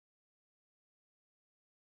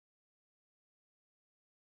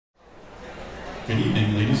Good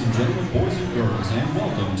evening, ladies and gentlemen, boys and girls, and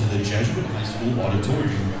welcome to the Jesuit High School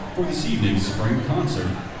Auditorium for this evening's spring concert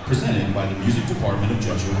presented by the Music Department of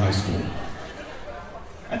Jesuit High School.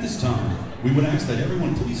 At this time, we would ask that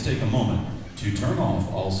everyone please take a moment to turn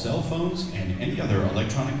off all cell phones and any other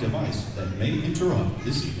electronic device that may interrupt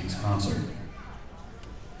this evening's concert.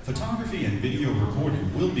 Photography and video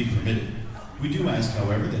recording will be permitted. We do ask,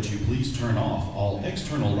 however, that you please turn off all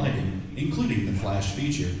external lighting, including the flash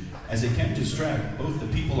feature, as it can distract both the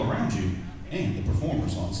people around you and the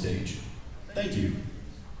performers on stage. Thank you.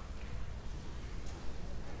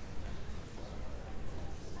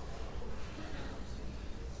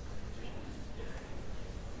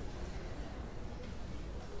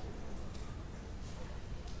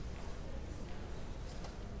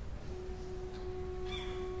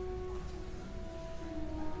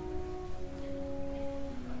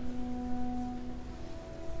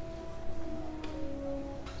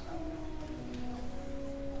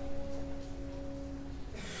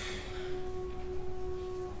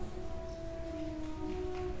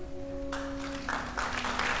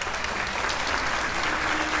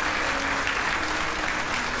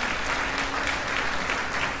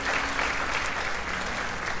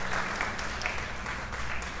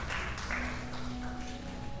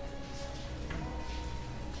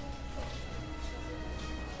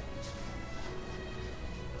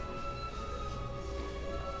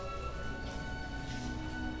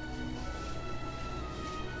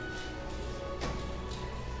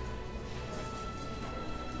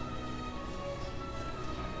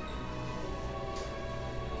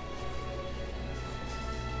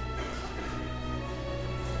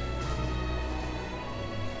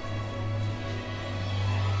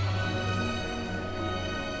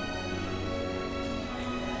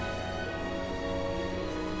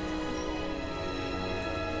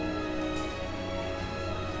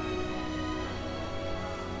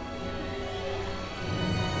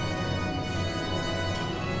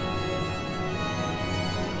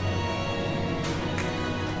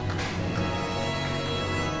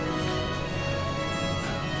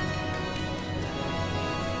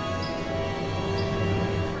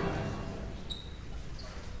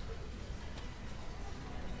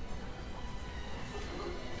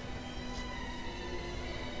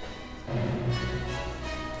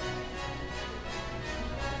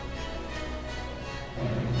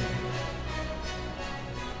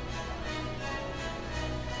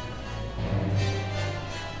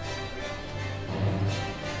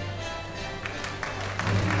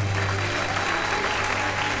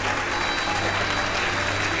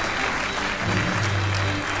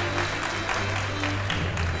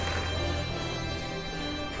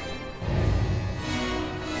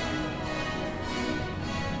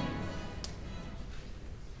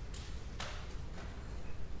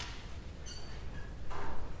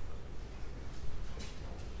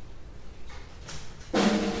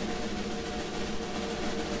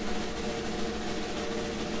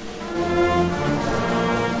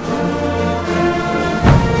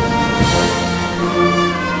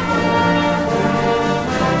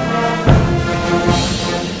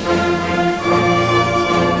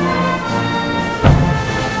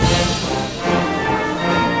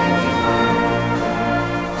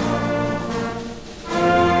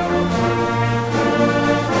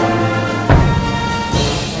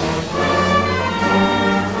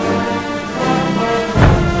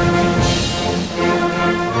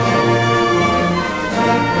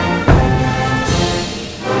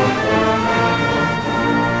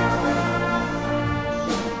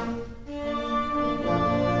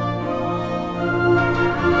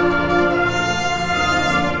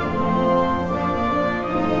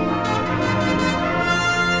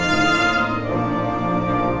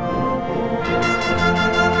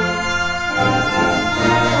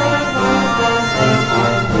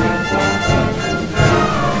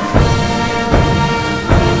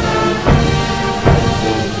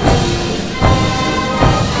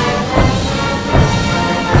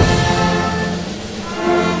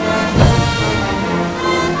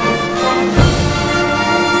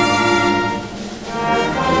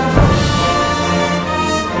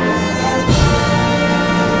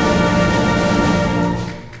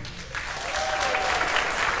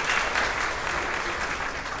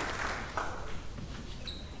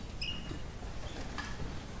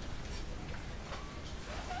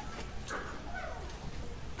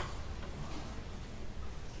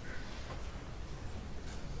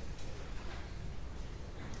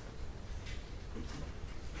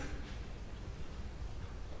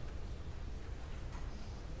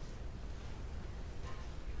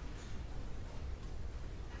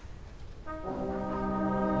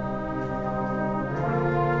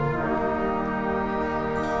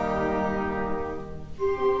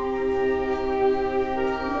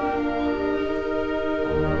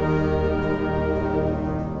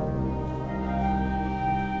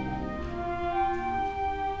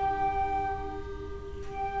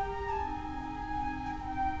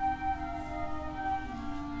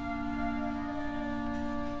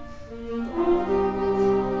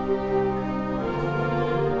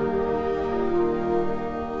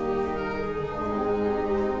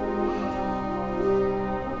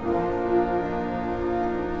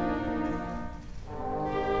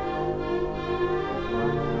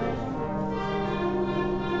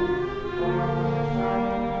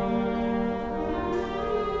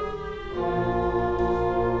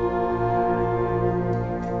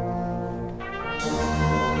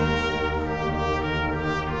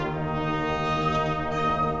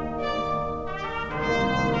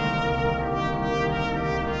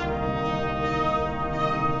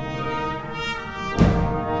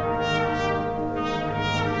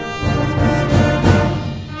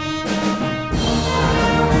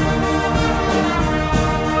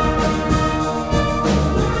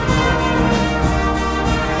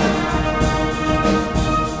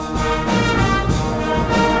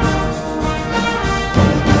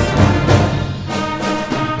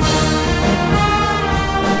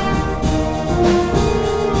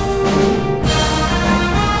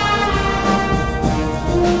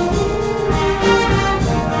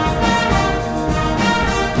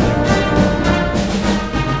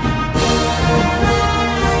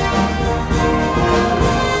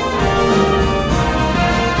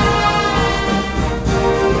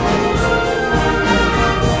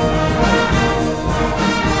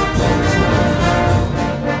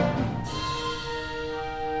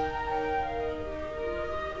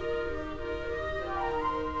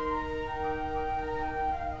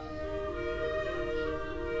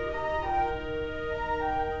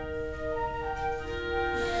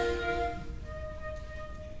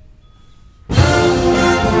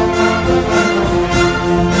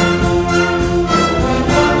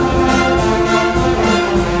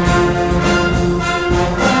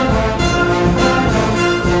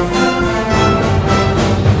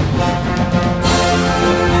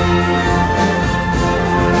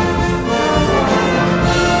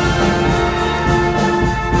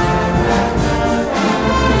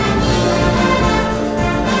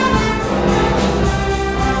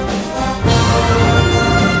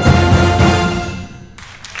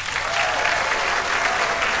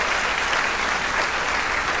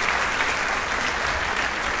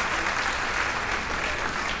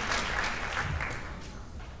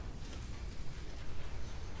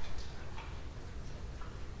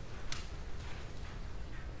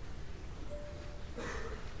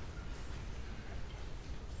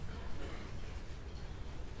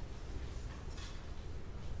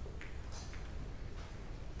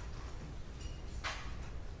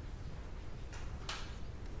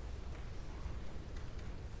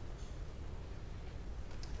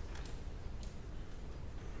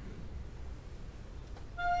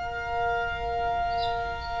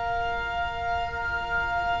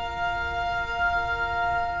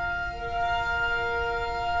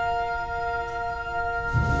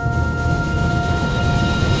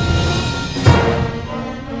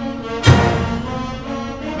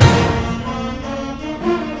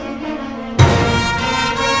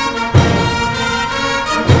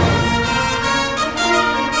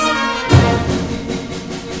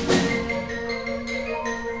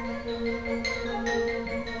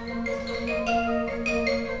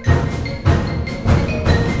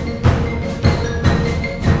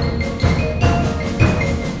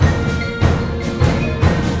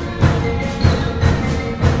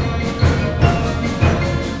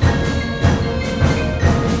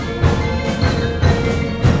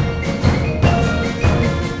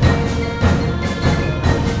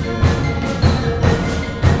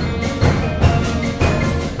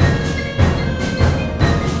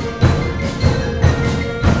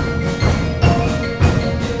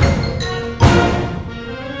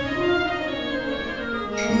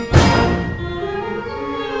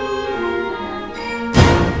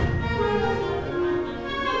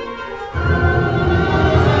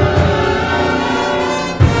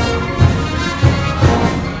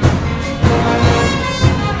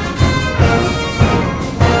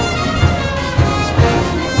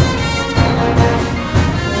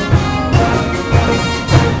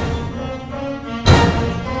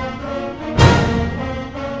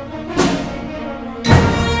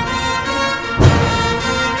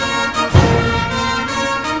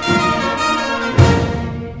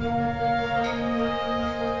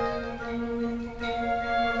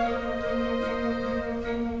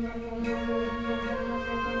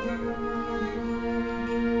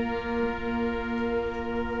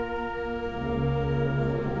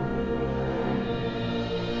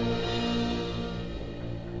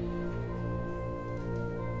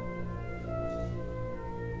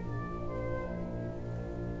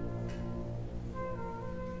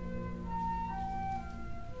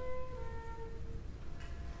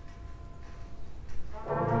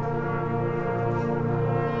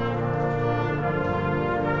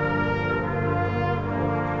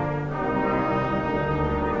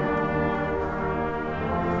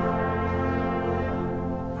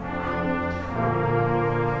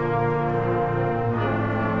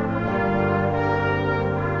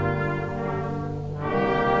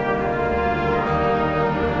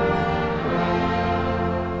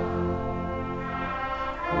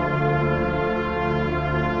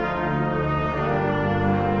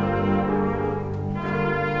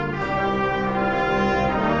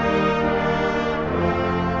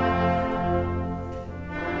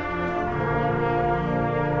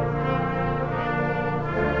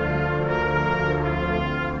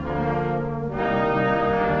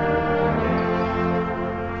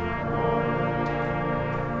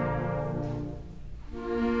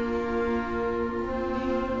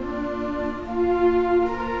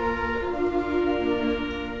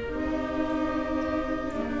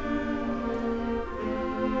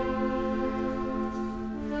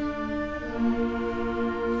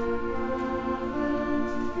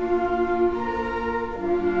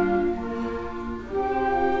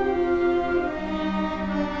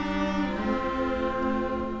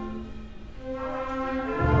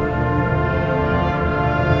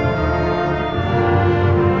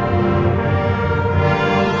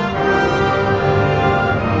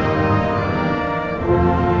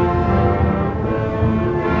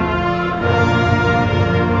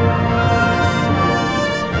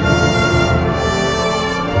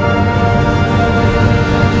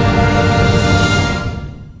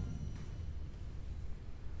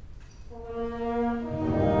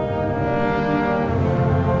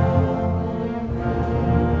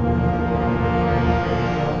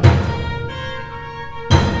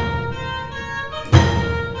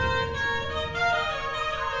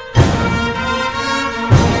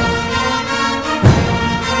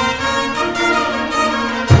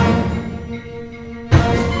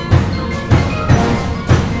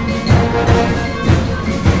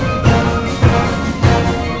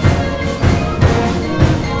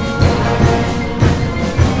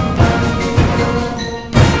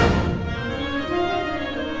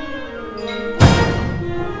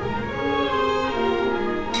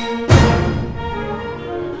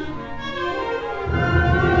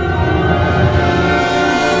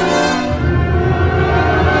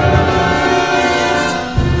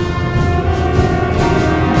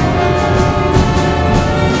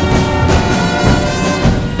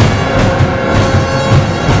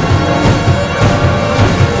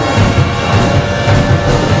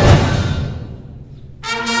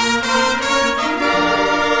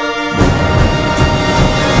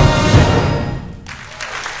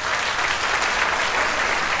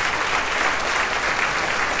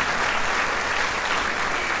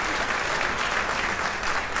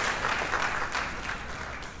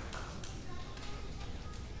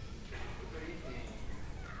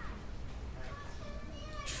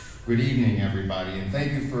 Good evening, everybody, and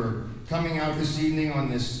thank you for coming out this evening on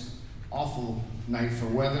this awful night for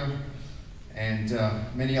weather and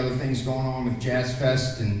many other things going on with Jazz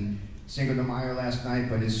Fest and Cinco de Mayo last night,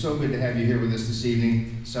 but it's so good to have you here with us this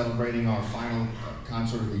evening, celebrating our final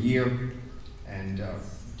concert of the year and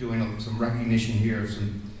doing some recognition here of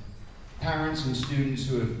some parents and students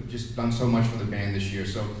who have just done so much for the band this year.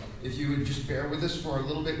 So if you would just bear with us for a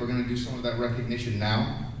little bit, we're going to do some of that recognition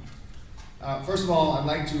now. First of all, I'd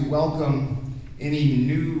like to welcome any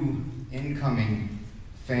new incoming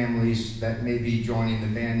families that may be joining the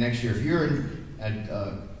band next year. If you're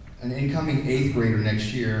an incoming 8th grader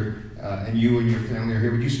next year and you and your family are here,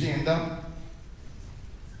 would you stand up?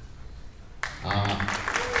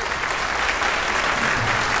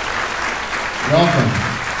 Welcome.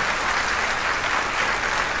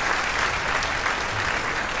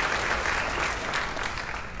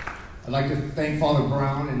 I'd like to thank Father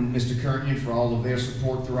Brown and Mr. Kernion for all of their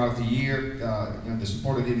support throughout the year. The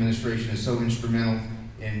support of the administration is so instrumental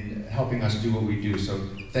in helping us do what we do. So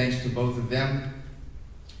thanks to both of them.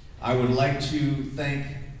 I would like to thank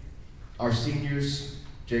our seniors,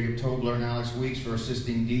 Jacob Tobler and Alex Weeks, for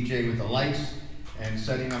assisting DJ with the lights and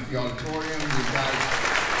setting up the auditorium. These guys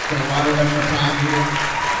spent a lot of extra time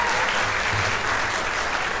here.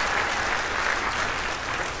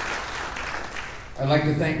 I'd like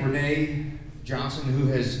to thank Renee Johnson, who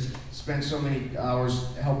has spent so many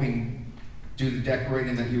hours helping do the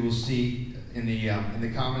decorating that you will see in the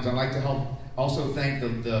Commons. I'd like to also thank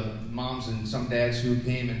the moms and some dads who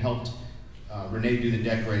came and helped Renee do the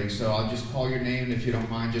decorating. So I'll just call your name, and if you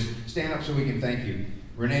don't mind, just stand up so we can thank you.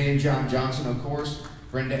 Renee and John Johnson, of course.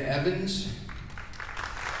 Brenda Evans.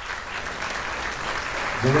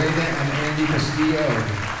 Zareda and Andy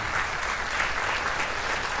Castillo.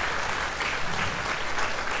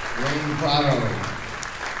 Wayne Prado,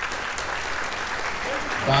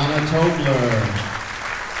 Donna Tobler,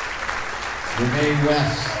 Renee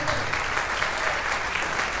West,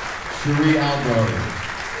 Cherie Albro,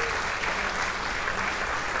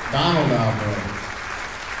 Donald Albro,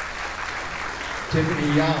 Tiffany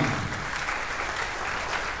Young,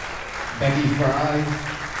 Becky Fry,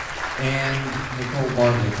 and Nicole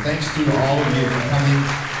Bartlett. Thanks to all of you for coming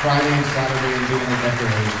Friday and Saturday and doing the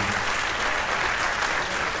decorating.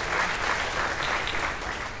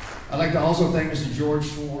 I'd like to also thank Mr. George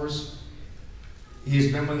Schwartz. He has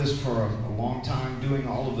been with us for a long time, doing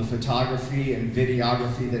all of the photography and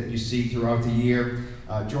videography that you see throughout the year.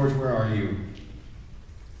 George, where are you?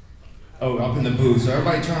 Oh, up in the booth. So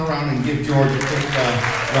everybody turn around and give George a quick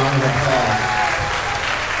round of applause.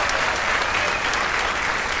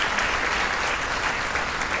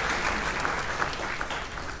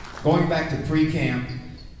 Going back to pre-camp,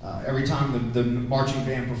 every time the marching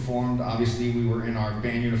band performed, obviously we were in our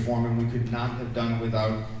band uniform, and we could not have done it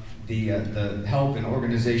without the help and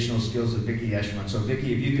organizational skills of Vicki Eschman. So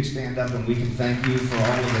Vicki, if you could stand up, and we can thank you for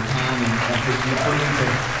all of the time and effort you put into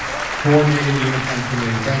coordinating the uniform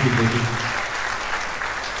committee. Thank you, Vicki.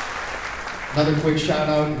 Another quick shout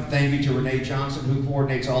out and thank you to Renee Johnson, who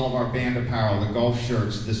coordinates all of our band apparel, the golf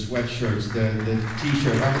shirts, the sweatshirts, the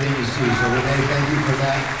t-shirt, everything you see. So Renee, thank you for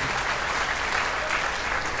that.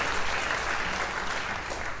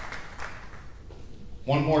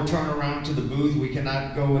 One more turn around to the booth. We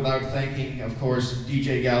cannot go without thanking, of course,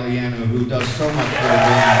 DJ Galliano, who does so much for the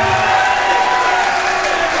band.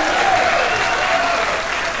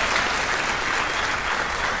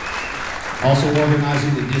 Also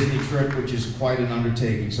organizing the Disney trip, which is quite an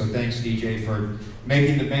undertaking. So thanks, DJ, for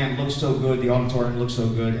making the band look so good, the auditorium look so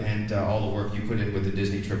good, and all the work you put in with the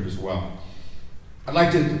Disney trip as well. I'd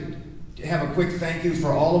like to have a quick thank you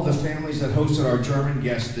for all of the families that hosted our German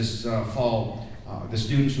guests this fall. The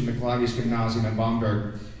students from the Clavius Gymnasium in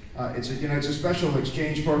Bamberg. It's a special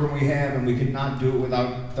exchange program we have, and we could not do it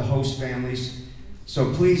without the host families.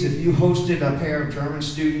 So please, if you hosted a pair of German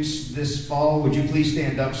students this fall, would you please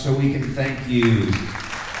stand up so we can thank you?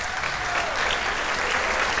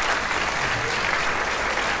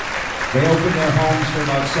 They opened their homes for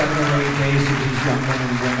about 7 or 8 days to these young men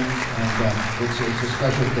and women, and it's a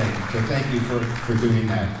special thing. So thank you for doing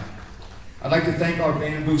that. I'd like to thank our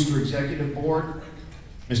Band Booster Executive Board,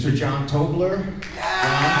 Mr. John Tobler,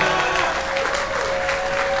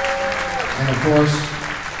 and of course,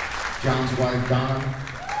 John's wife, Donna,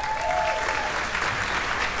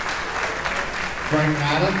 Frank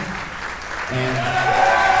Madden, and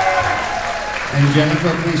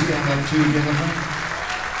Jennifer. Please stand up too, Jennifer.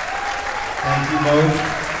 Thank you both.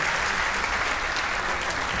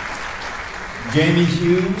 Jamie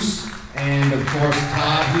Hughes, and of course,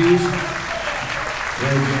 Todd Hughes.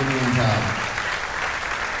 There's Jamie and Todd.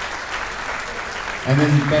 And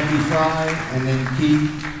then Becky Fry, and then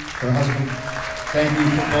Keith, her husband. Thank you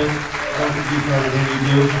for both of you for everything you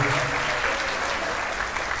do.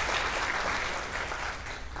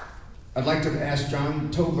 I'd like to ask John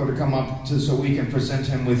Tobler to come up so we can present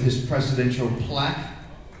him with his presidential plaque.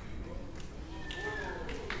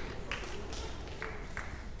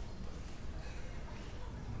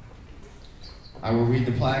 I will read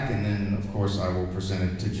the plaque, and then, of course, I will present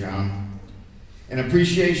it to John. In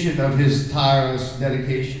appreciation of his tireless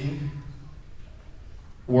dedication,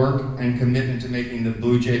 work, and commitment to making the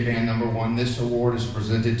Blue Jay Band #1, this award is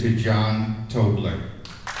presented to John Tobler.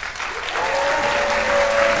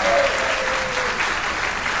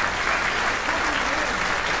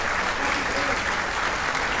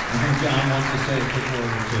 I think John wants to say a quick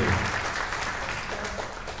word or two.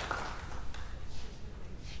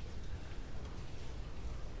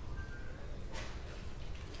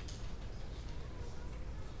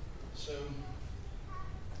 So,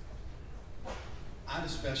 I'd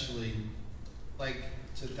especially like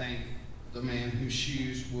to thank the man whose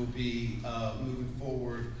shoes will be moving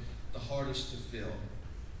forward the hardest to fill,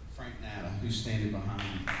 Frank Natta, who's standing behind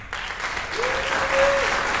me.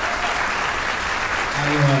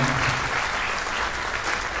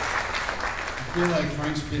 I feel like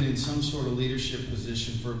Frank's been in some sort of leadership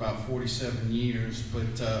position for about 47 years,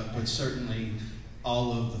 but certainly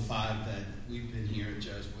all of the 5 that we've been here at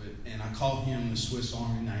Jesuit, and I call him the Swiss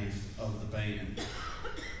Army knife of the band.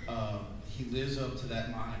 He lives up to that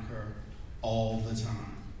moniker all the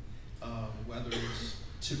time. Whether it's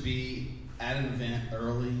to be at an event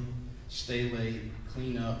early, stay late,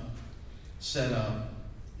 clean up, set up,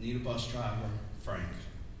 need a bus driver, Frank.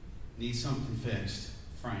 Need something fixed,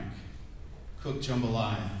 Frank. Cook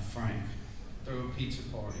jambalaya, Frank. Throw a pizza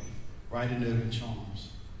party, write a note in Charms,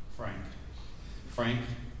 Frank. Frank,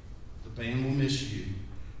 the band will miss you,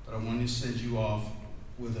 but I wanted to send you off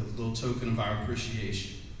with a little token of our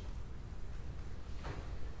appreciation.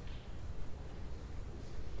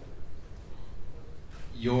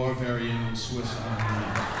 Your very own Swiss Army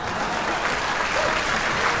knife.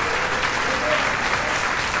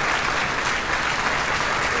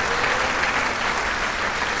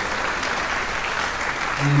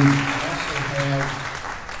 And I also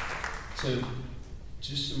have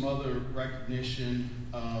just some other recognition.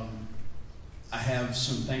 I have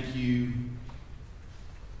some thank you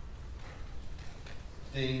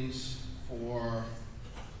things for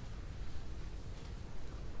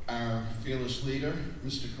our fearless leader,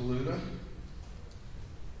 Mr. Kaluta,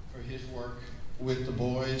 for his work with the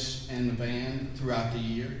boys and the band throughout the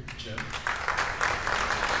year. Joe.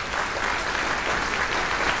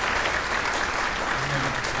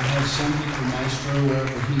 I have something for Maestro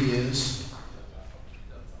wherever he is,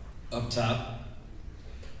 up top.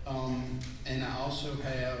 And I also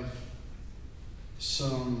have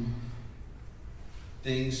some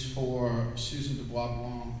things for Susan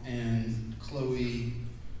DeBois and Chloe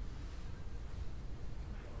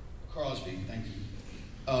Crosby, thank you,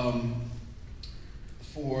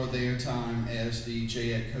 for their time as the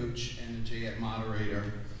JED coach and the JED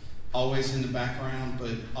moderator. Always in the background,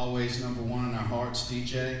 but always #1 in our hearts,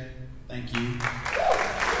 DJ. Thank you.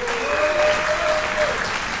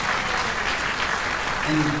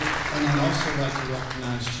 And I'd also like to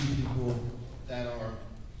recognize 2 people that are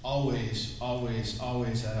always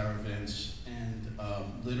at our events and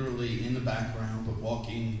literally in the background, but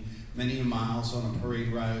walking many miles on a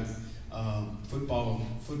parade route, football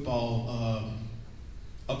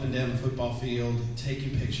up and down the football field,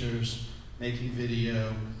 taking pictures, making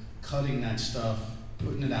video, cutting that stuff,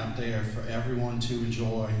 putting it out there for everyone to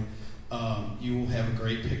enjoy. You will have a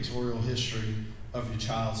great pictorial history of your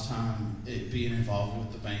child's time being involved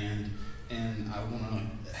with the band, and I want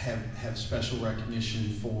to have special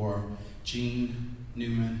recognition for Gene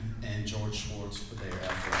Newman and George Schwartz for their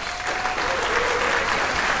efforts.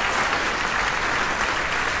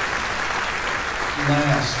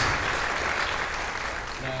 Last,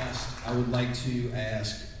 I would like to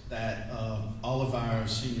ask that all of our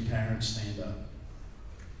senior parents stand up.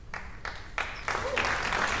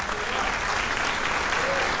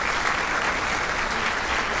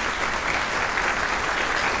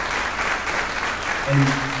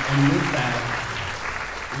 And with that,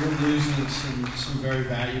 we're losing some very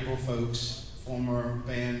valuable folks, former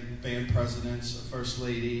band presidents, First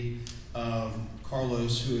Lady,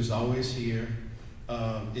 Carlos, who is always here,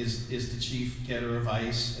 is the chief getter of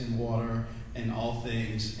ice and water and all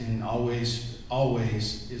things, and always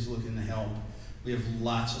is looking to help. We have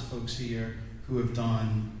lots of folks here who have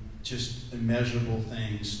done just immeasurable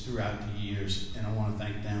things throughout the years, and I want to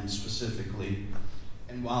thank them specifically.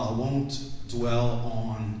 And while I won't dwell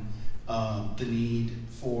on the need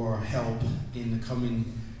for help in the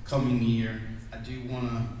coming year. I do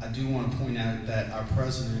want to point out that our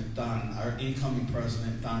president, Don, our incoming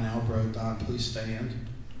president, Don Albro. Don, please stand.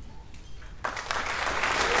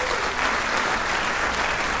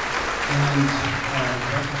 And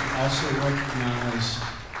also recognize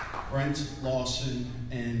Brent Lawson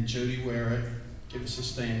and Jody Werrett. Give us a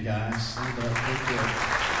stand, guys. Stand up. Look good.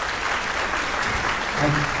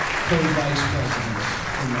 Our co-vice presidents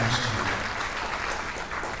from last year.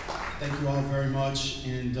 Thank you all very much,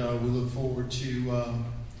 and we look forward to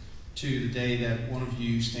the day that one of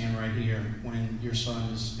you stand right here when your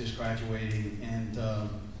son is graduating, and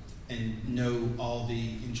know all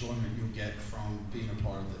the enjoyment you'll get from being a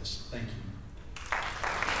part of this. Thank you.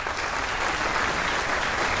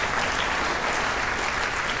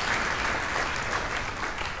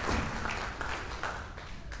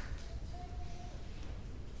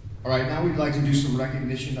 All right, now we'd like to do some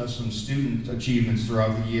recognition of some student achievements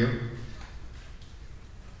throughout the year.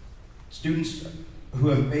 Students who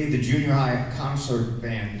have made the junior high concert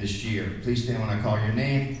band this year. Please stand when I call your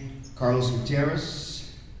name. Carlos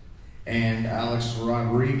Gutierrez and Alex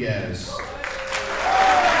Rodriguez.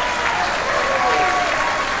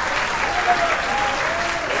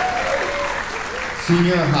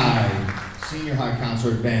 Senior high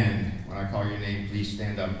concert band. When I call your name, please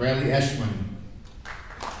stand up. Bradley Eschman,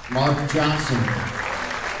 Mark Johnson,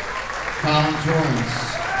 Colin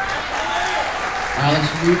Torrance,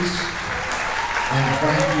 Alex Weeks, and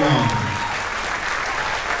Frank Young.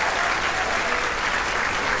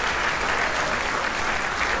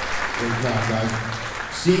 Great job, guys.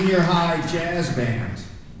 Senior high jazz band,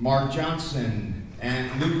 Mark Johnson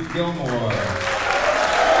and Luke Gilmore.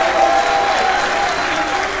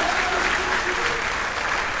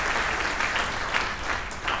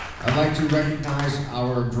 I'd like to recognize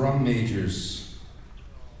our drum majors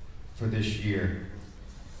for this year.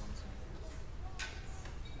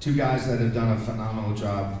 Two guys that have done a phenomenal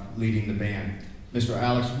job leading the band, Mr.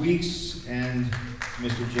 Alex Weeks and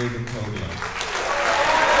Mr. Jacob Kobler.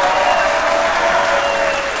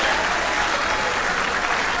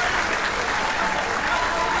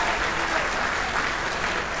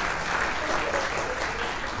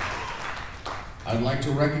 I'd like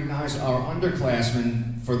to recognize our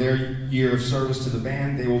underclassmen for their year of service to the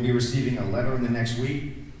band. They will be receiving a letter in the next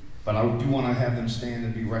week, but I do want to have them stand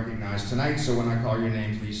and be recognized tonight, so when I call your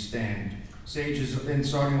name, please stand. And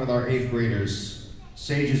starting with our 8th graders,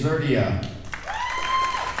 Sage Azurdia,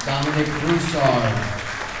 Dominic Broussard,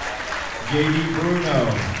 J.D.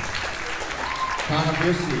 Bruno, Connor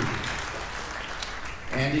Bussi,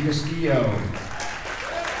 Andy Castillo,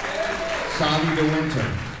 Savi DeWinter,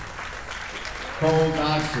 Cole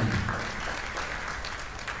Dodson,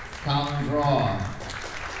 Colin Draw,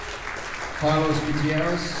 Carlos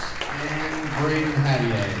Gutierrez, and Braden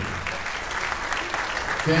Hattier.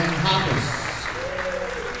 Ken Hoppus,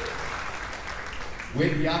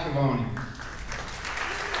 Whit Iacovone,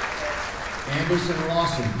 Anderson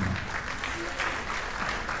Lawson,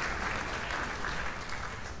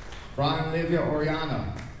 Brian Livia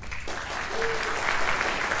Oriana,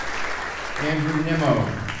 Andrew Nimmo,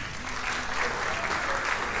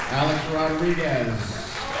 Alex Rodriguez,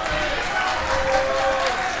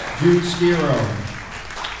 Jude Skiro,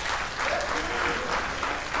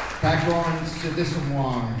 Pakron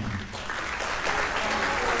Sidisamwang,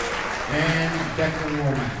 and Declan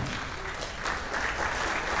Womack.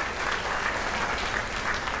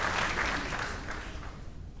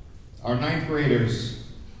 Our 9th graders,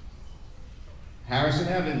 Harrison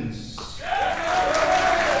Evans,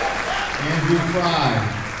 Andrew Fry,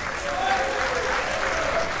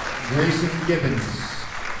 Grayson Gibbons,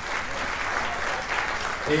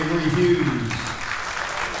 Avery Hughes,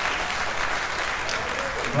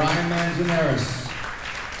 Brian Manzanares,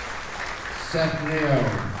 Seth Neo,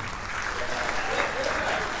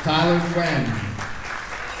 Tyler Gwen,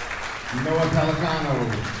 Noah Pelicano,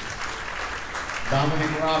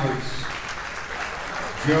 Dominic Roberts,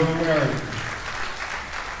 Joe Werrick,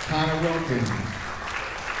 Connor Wilkin,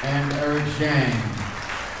 and Eric Shang.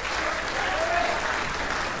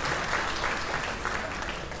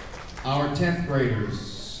 Our 10th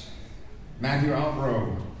graders, Matthew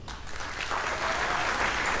Albro,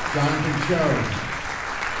 Jonathan Cho,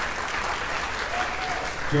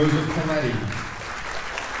 Joseph Cometti,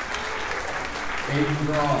 Aiden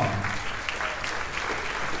Draw,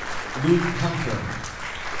 Luke Hunter,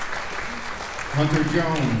 Hunter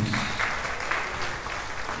Jones,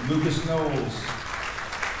 Lucas Knowles,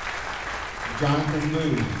 Jonathan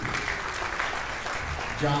Liu,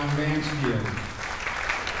 John Mansfield,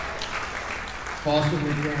 Foster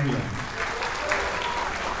McDaniel,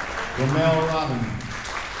 Romel Robin,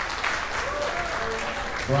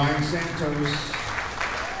 Brian Santos,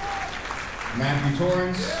 Matthew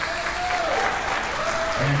Torrance,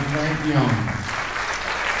 and Frank Young.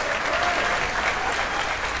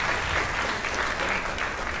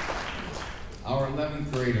 Our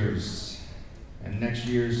 11th graders and next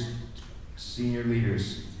year's senior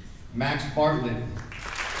leaders: Max Bartlett,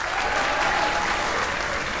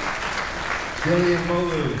 Gillian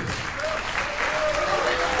Molu,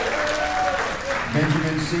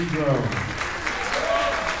 Benjamin Cedro,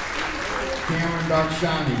 Cameron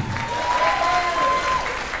Darkshani,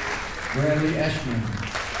 Bradley Eschman,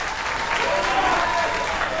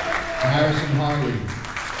 Harrison Harley,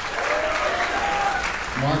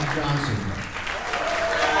 Mark Johnson,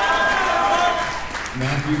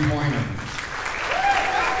 Matthew Pointer,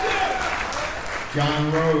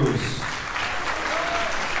 John Rose,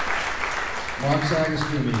 Mark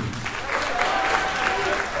Sagastumi,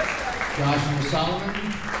 Joshua Solomon,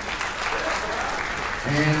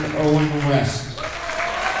 and Owen West.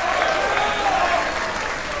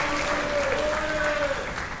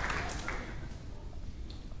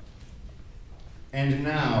 And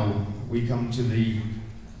now we come to the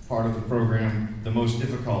part of the program, the most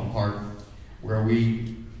difficult part, where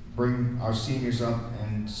we bring our seniors up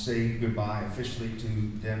and say goodbye officially to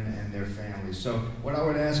them and their families. So what I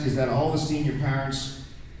would ask is that all the senior parents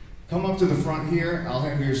come up to the front here. I'll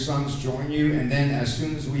have your sons join you, and then as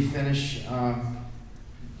soon as we finish,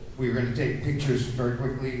 we're going to take pictures very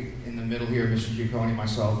quickly in the middle here, Mr. Giacconi,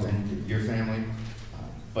 myself, and your family.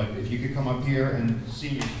 But if you could come up here, and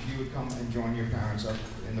seniors, if you would come and join your parents up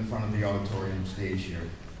in the front of the auditorium stage here.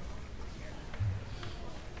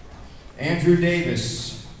 Andrew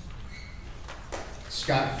Davis,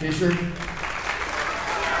 Scott Fisher,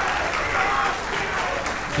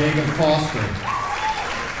 Jacob Foster,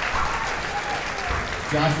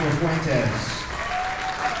 Joshua Fuentes,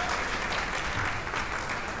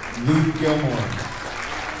 Luke Gilmore,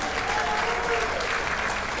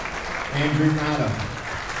 Andrew Nada,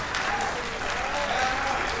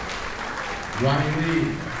 Ronnie Reed,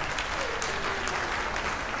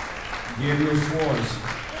 Gabriel Schwartz,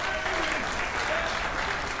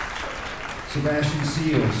 Sebastian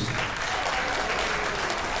Seals,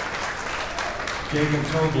 Jacob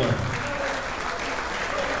Tobler,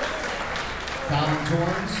 Colin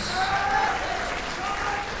Torrance,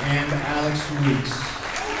 and Alex Weeks.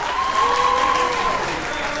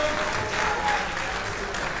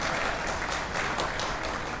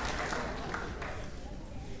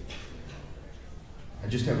 I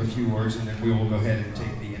just have a few words, and then we will go ahead and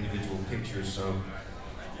take the individual pictures. So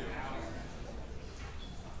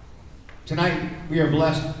tonight, we are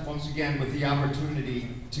blessed once again with the opportunity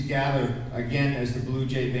to gather again as the Blue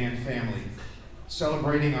Jay Band family,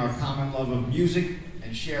 celebrating our common love of music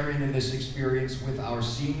and sharing in this experience with our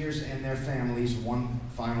seniors and their families one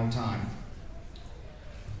final time.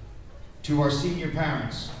 To our senior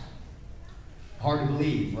parents, hard to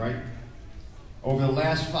believe, right? Over the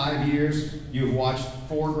last 5 years, you've watched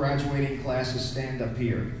 4 graduating classes stand up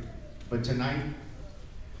here, but tonight,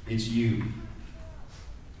 it's you.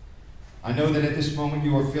 I know that at this moment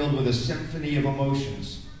you are filled with a symphony of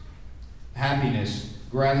emotions: happiness,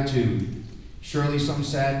 gratitude, surely some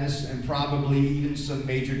sadness, and probably even some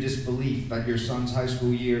major disbelief that your son's high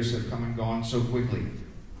school years have come and gone so quickly.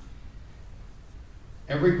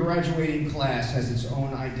 Every graduating class has its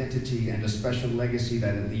own identity and a special legacy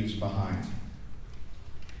that it leaves behind.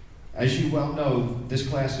 As you well know, this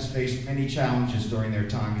class has faced many challenges during their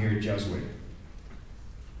time here at Jesuit.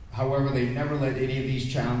 However, they never let any of these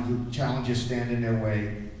challenges stand in their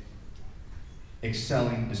way,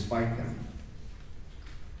 excelling despite them.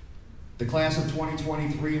 The class of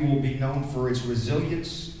 2023 will be known for its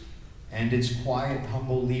resilience and its quiet,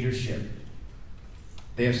 humble leadership.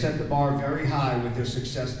 They have set the bar very high with their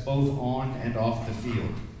success both on and off the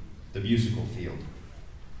field, the musical field.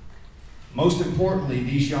 Most importantly,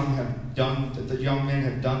 the young men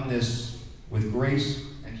have done this with grace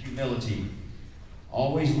and humility,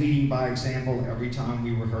 always leading by example every time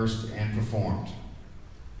we rehearsed and performed.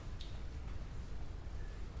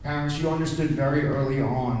 Parents, you understood very early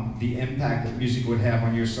on the impact that music would have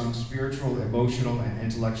on your son's spiritual, emotional, and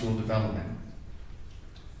intellectual development.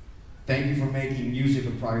 Thank you for making music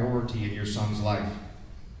a priority in your son's life.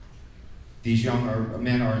 These young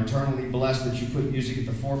men are eternally blessed that you put music at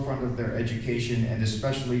the forefront of their education, and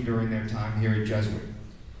especially during their time here at Jesuit.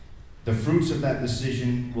 The fruits of that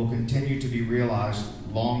decision will continue to be realized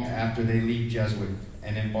long after they leave Jesuit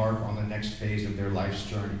and embark on the next phase of their life's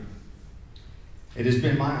journey. It has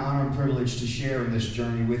been my honor and privilege to share in this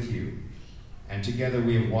journey with you, and together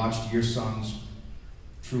we have watched your sons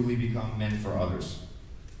truly become meant for others.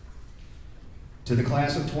 To the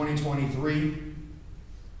class of 2023,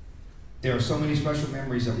 there are so many special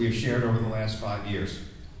memories that we have shared over the last 5 years.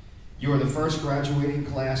 You are the first graduating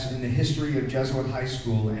class in the history of Jesuit High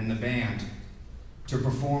School and the band to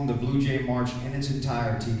perform the Blue Jay March in its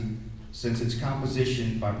entirety since its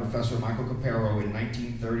composition by Professor Michael Capero in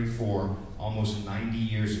 1934, almost 90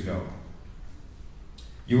 years ago.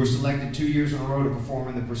 You were selected 2 years in a row to perform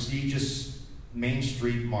in the prestigious Main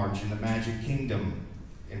Street March in the Magic Kingdom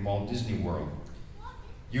in Walt Disney World.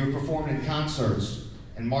 You have performed in concerts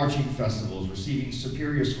and marching festivals, receiving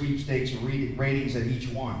superior sweepstakes ratings at each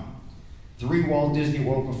one. 3 Walt Disney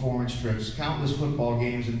World performance trips, countless football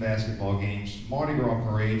games and basketball games, Mardi Gras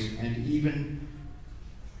parades, and even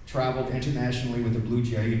traveled internationally with the Blue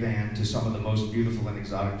Jay Band to some of the most beautiful and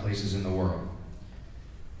exotic places in the world.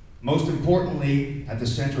 Most importantly, at the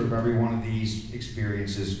center of every one of these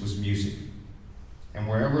experiences was music. And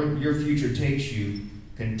wherever your future takes you,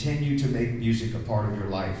 continue to make music a part of your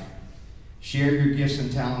life. Share your gifts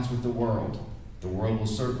and talents with the world. The world will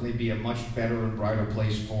certainly be a much better and brighter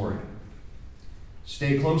place for it.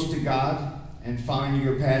 Stay close to God and find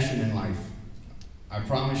your passion in life. I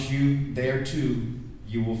promise you, there too,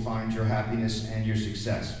 you will find your happiness and your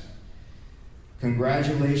success.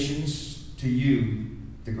 Congratulations to you,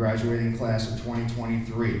 the graduating class of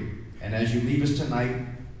 2023. And as you leave us tonight,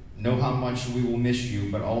 know how much we will miss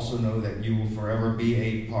you, but also know that you will forever be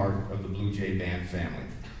a part of the Blue Jay Band family.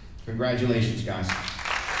 Congratulations, guys.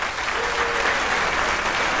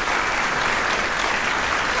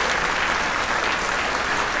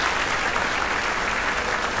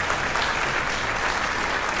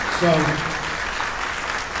 So,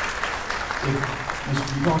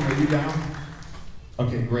 Mr. Buchanan, are you down?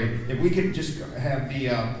 Okay, great. If we could just have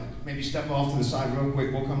the, maybe step off to the side real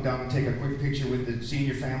quick, we'll come down and take a quick picture with the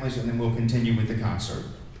senior families, and then we'll continue with the concert.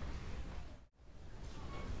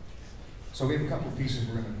 So we have a couple of pieces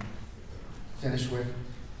we're going to finish with.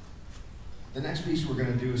 The next piece we're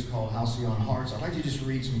going to do is called Halcyon Hearts. I'd like to just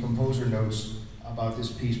read some composer notes about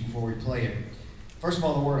this piece before we play it. First of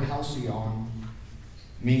all, the word halcyon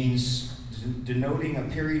means denoting a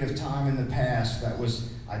period of time in the past that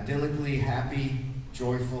was idyllically happy,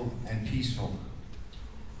 joyful, and peaceful.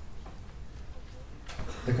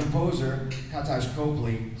 The composer, Katash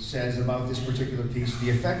Copley, says about this particular piece,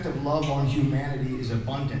 the effect of love on humanity is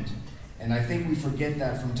abundant, and I think we forget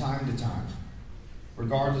that from time to time.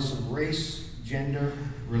 Regardless of race, gender,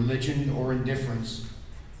 religion, or indifference,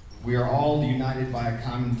 we are all united by a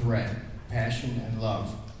common thread, passion and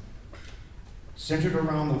love. Centered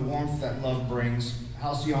around the warmth that love brings,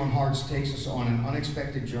 Halcyon Hearts takes us on an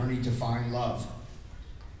unexpected journey to find love.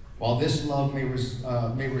 While this love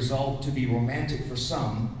may result to be romantic for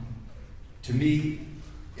some, to me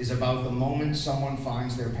is about the moment someone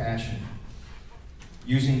finds their passion.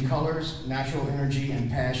 Using colors, natural energy, and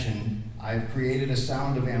passion, I have created a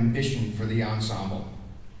sound of ambition for the ensemble.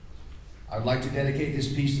 I would like to dedicate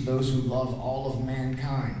this piece to those who love all of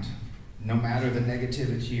mankind, no matter the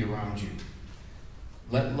negativity around you.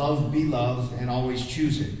 Let love be love and always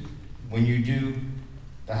choose it. When you do,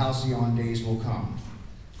 the halcyon days will come.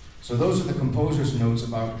 So those are the composer's notes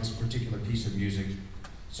about this particular piece of music.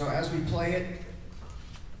 So as we play it,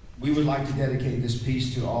 we would like to dedicate this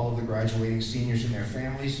piece to all of the graduating seniors and their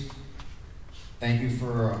families. Thank you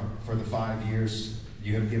for the 5 years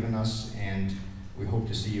you have given us, and we hope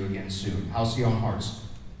to see you again soon. Halcyon Hearts.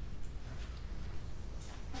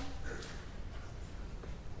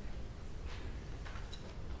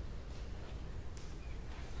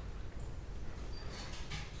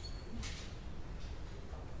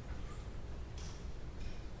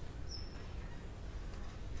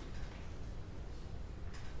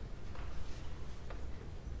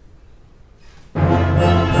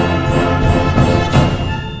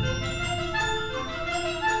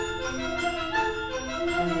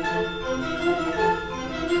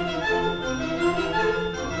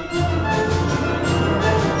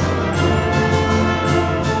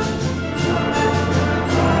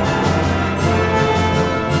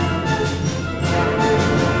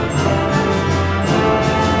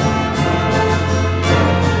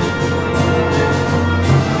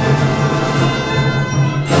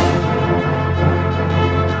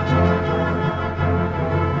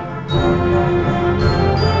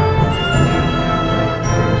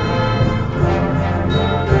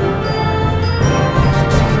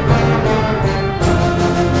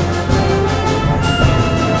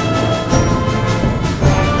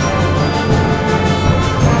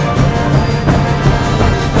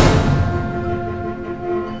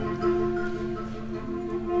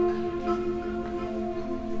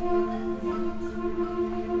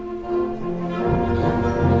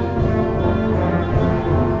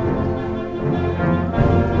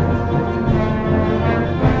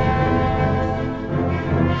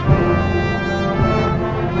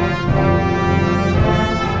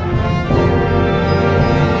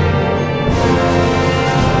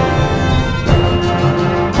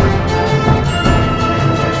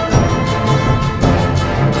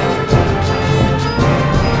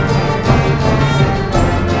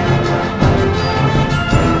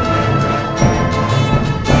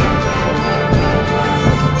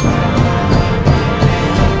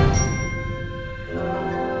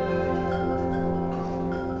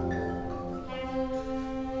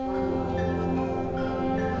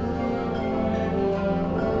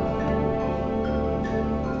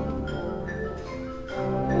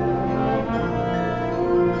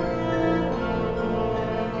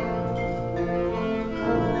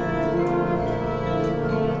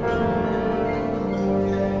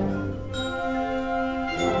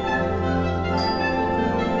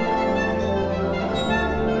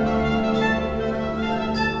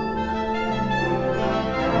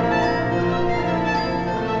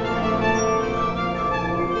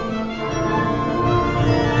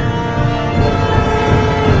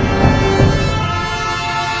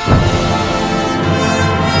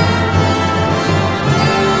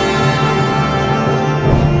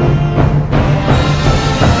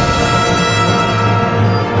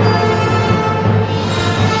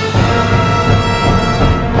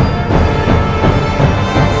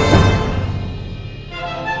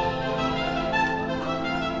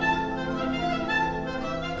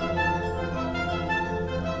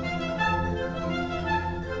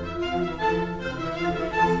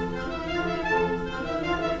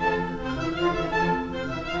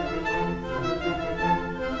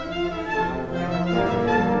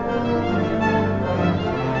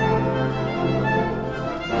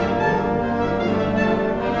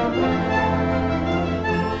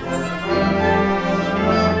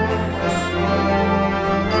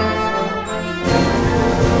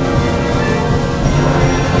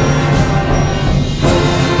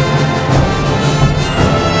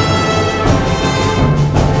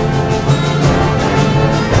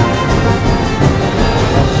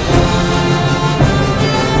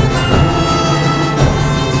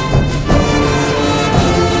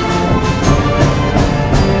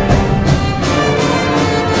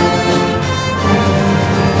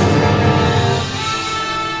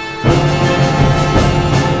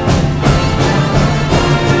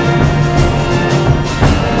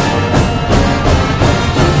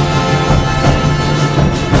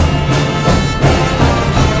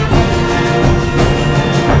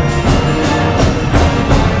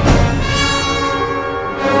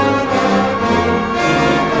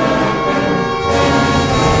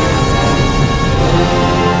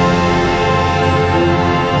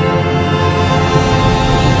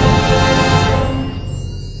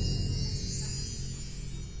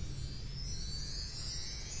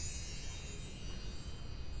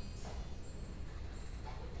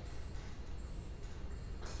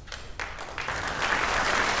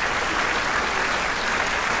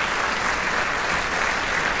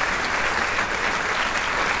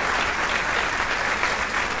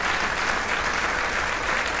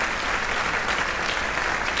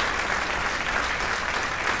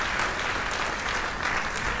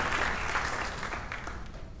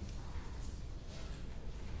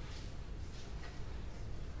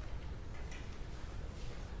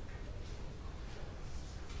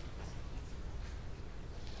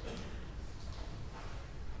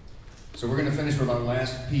 So we're going to finish with our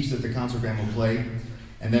last piece that the concert band will play.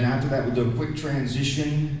 And then after that, we'll do a quick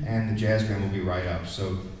transition, and the jazz band will be right up.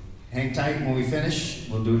 So hang tight when we finish.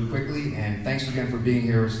 We'll do it quickly. And thanks again for being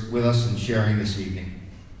here with us and sharing this evening.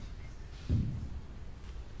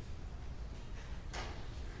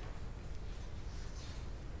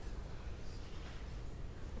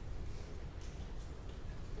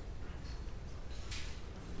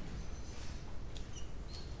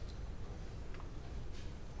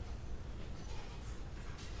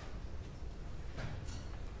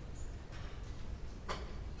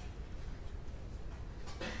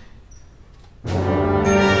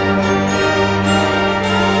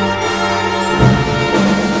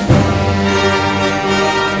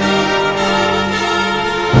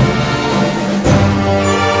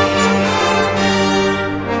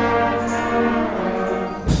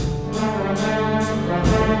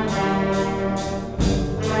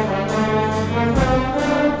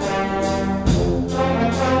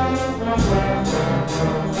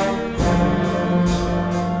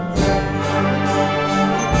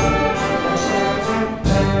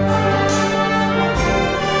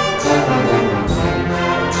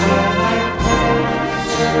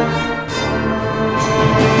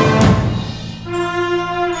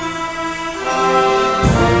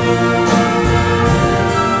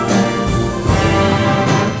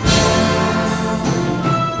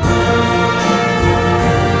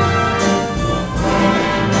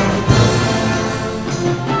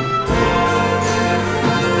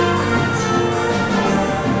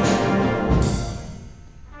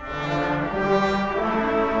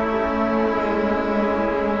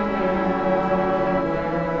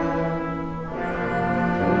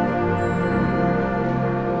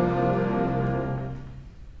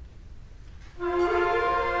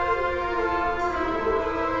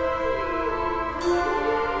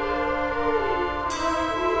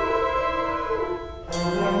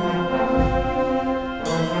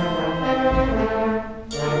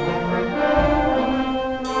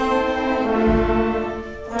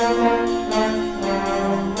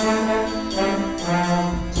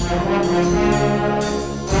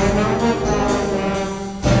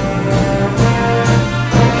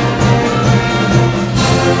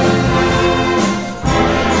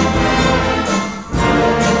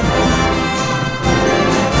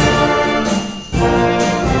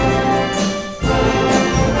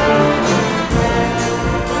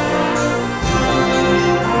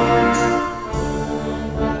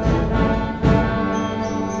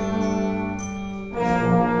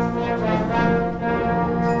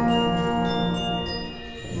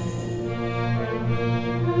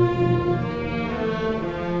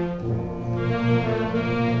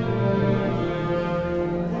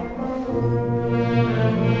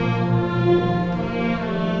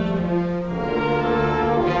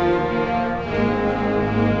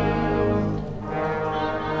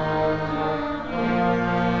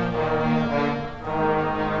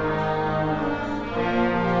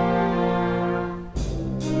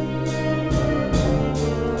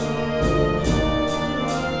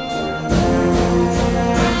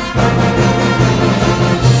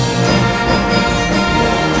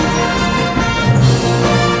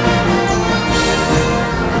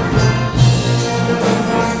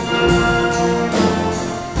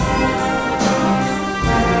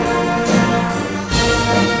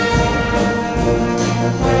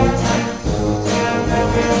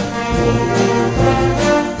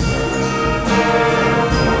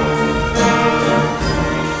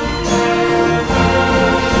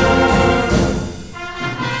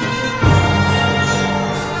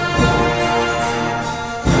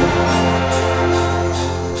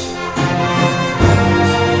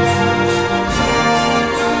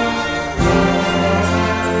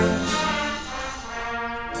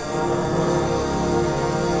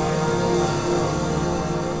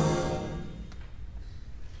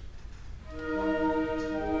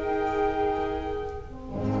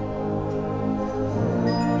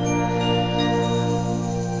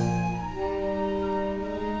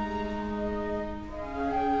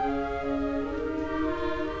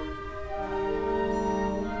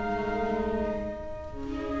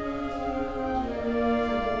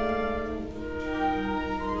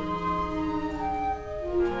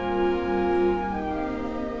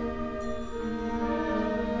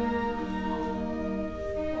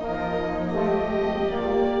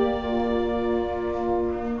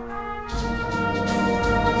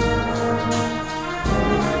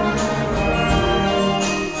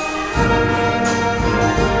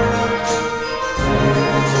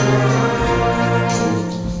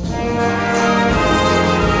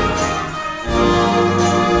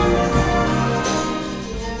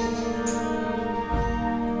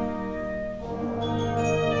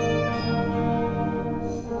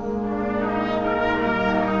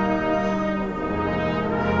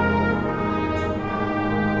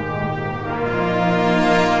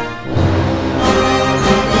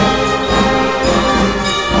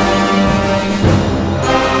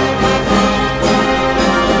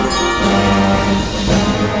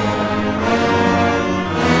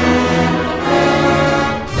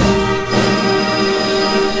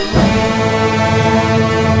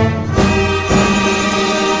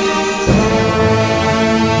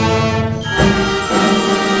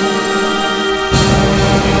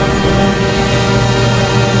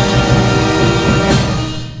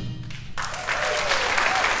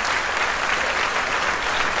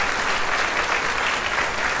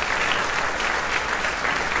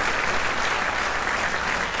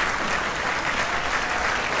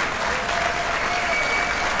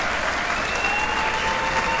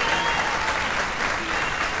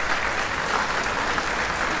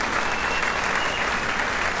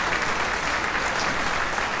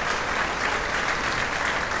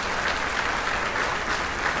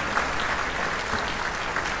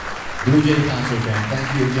 Blue Jay Concert Band,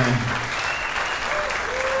 thank you again.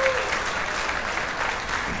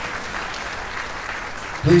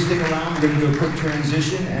 Please stick around, we're going to do a quick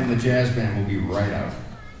transition and the jazz band will be right out.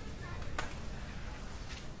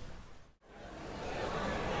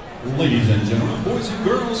 Ladies and gentlemen, boys and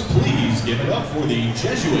girls, please give it up for the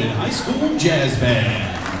Jesuit High School Jazz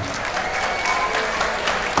Band.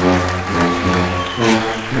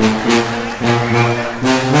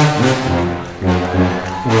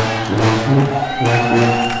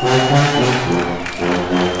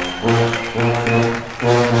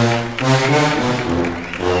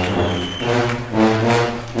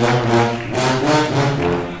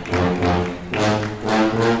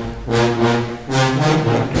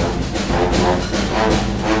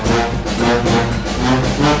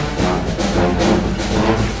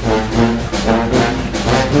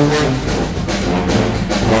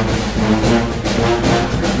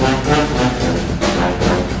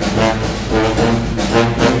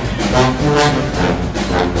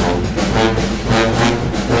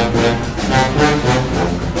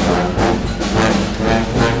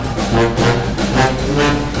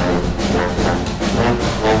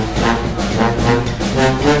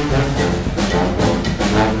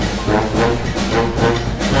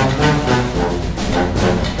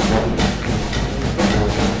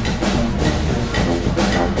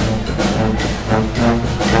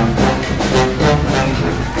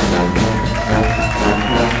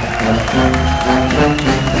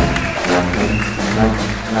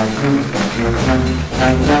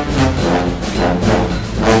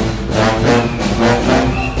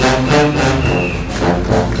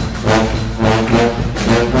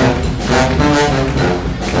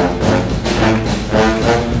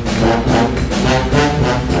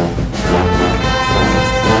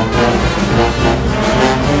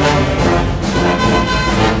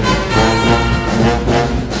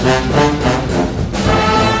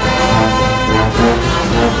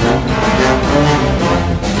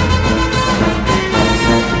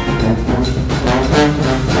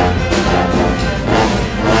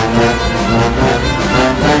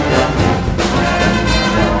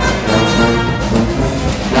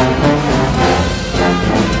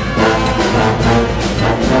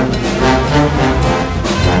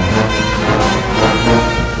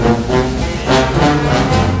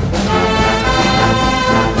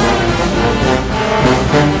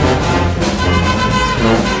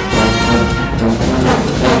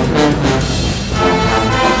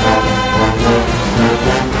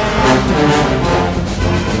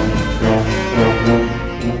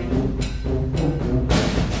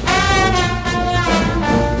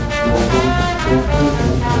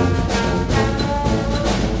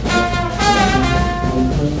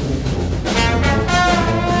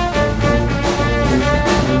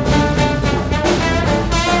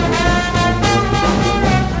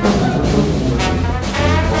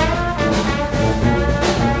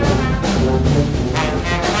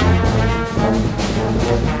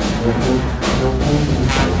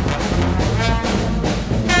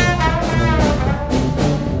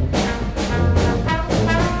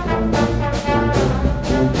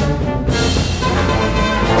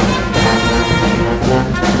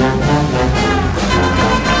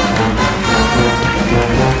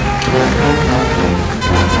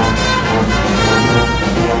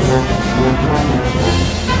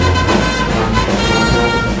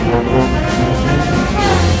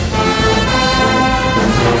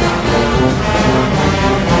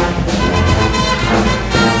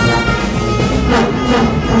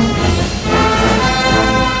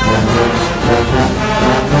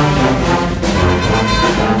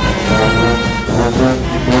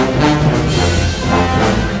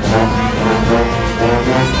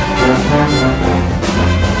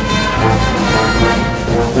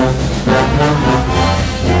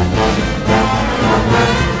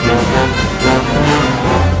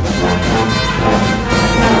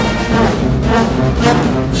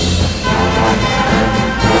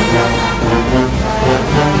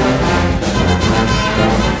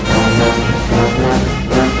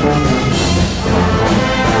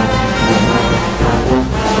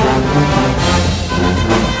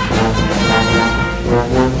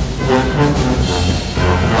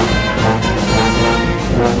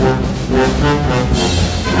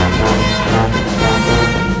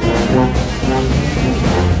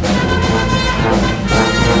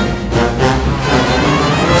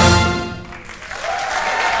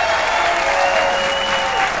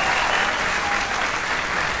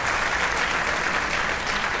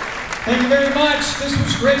 Thank you very much. This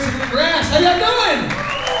was Grace in the Grass. How y'all doing?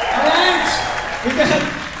 All right.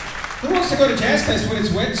 Who wants to go to Jazz Fest when it's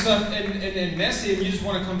wet and stuff and messy and you just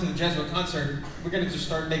want to come to the Jesuit concert? We're going to just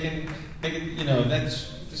start making, you know,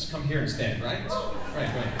 that's just come here instead, right?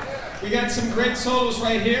 Right. We got some great solos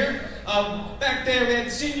right here. Back there we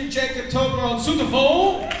had Senior Jacob Tobler on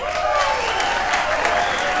sousaphone.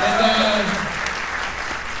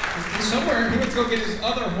 And somewhere he went to go get his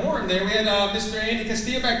other horn there. We had Mr. Andy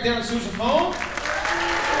Castillo back there on sousaphone.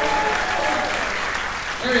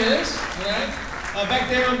 There he is. All right. Back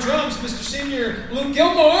there on drums, Mr. Senior Luke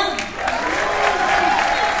Gilmore.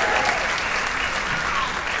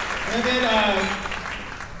 And then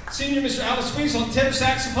Senior Mr. Alice Squeeze on tenor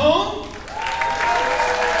saxophone.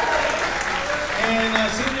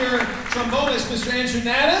 And Senior trombonist, Mr. Andrew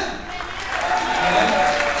Natta.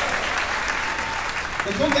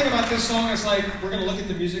 The cool thing about this song is like, we're going to look at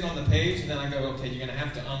the music on the page and then I go, okay, you're going to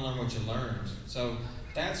have to unlearn what you learned. So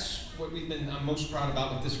that's what I'm most proud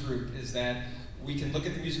about with this group is that we can look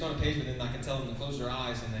at the music on a page, but then I can tell them to close their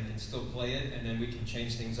eyes and they can still play it, and then we can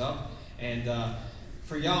change things up. And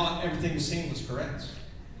for y'all, everything we sing was correct.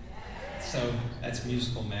 So that's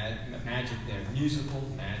musical magic there. Musical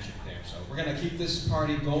magic there. So we're going to keep this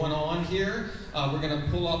party going on here. We're going to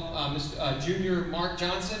pull up Mr. Junior Mark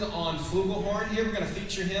Johnson on flugelhorn here. We're going to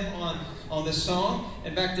feature him on this song.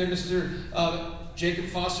 And back there, Mr. Jacob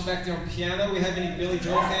Foster back there on piano. We have any Billy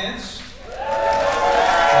Joel fans?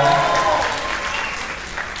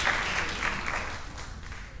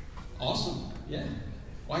 Awesome. Yeah.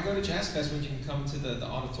 Why go to Jazz Fest when you can come to the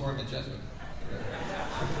auditorium at Jesuit?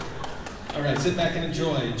 All right, sit back and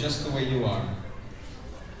enjoy just the way you are.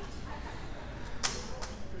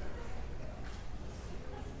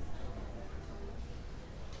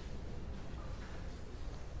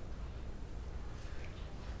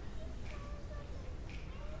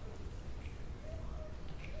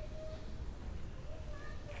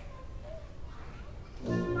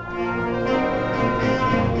 Thank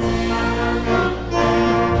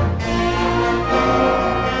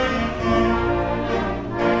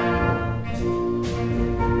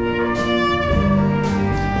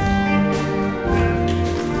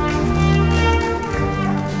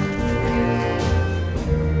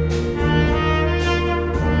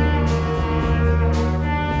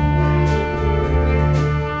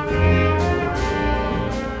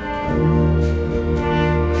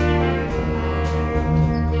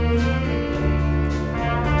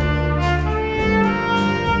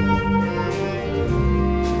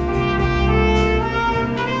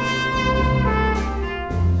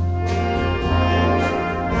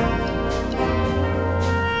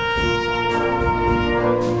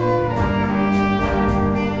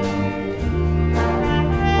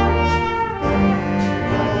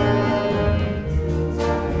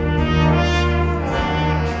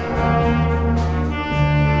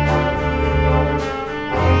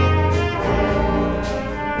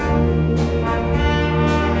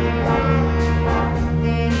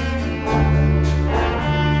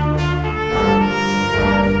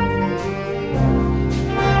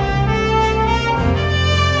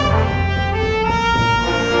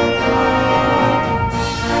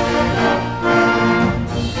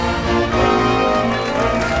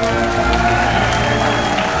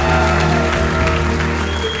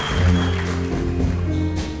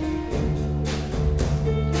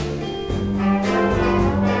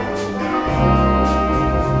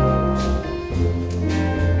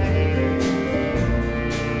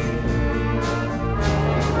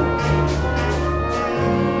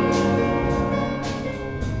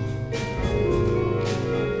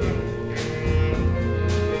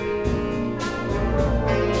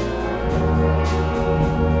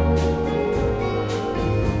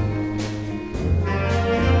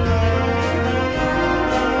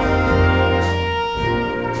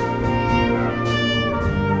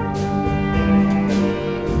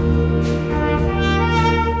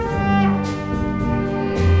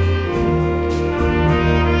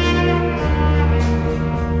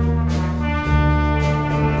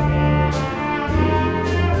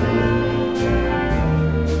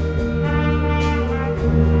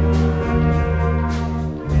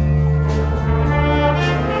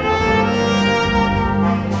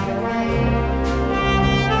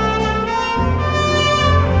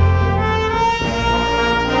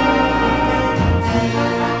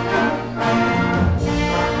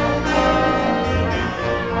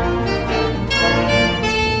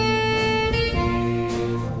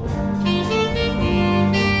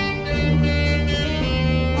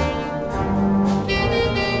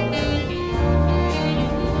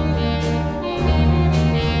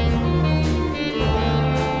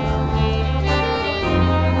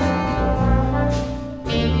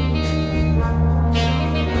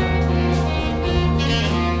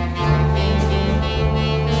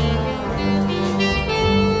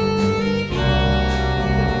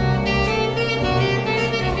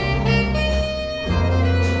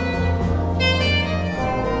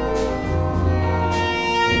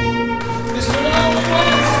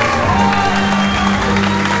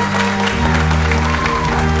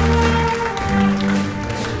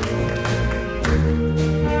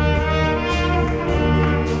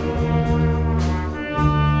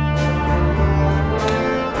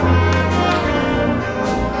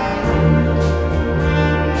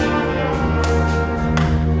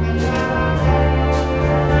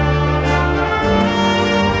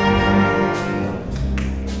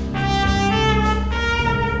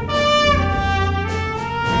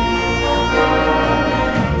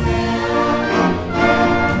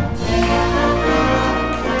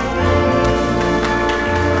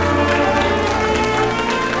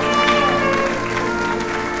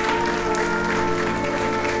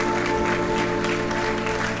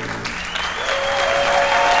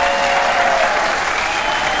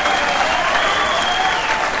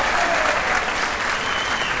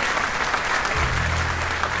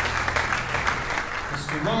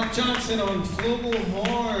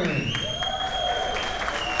flugelhorn.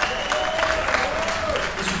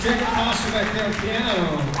 Mr. Jacob Foster back there on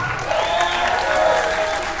piano.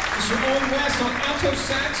 Mr. Owen West on alto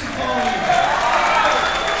saxophone.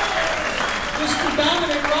 Mr.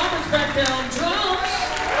 Dominic Roberts back there on drums.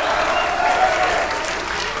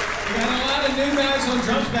 We got a lot of new guys on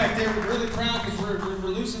drums back there. We're really proud because we're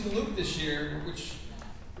losing Luke this year, which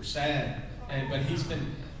we're sad. But he's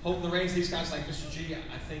been holding the reins. These guys like Mr. G,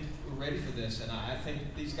 I think we're ready for this, and I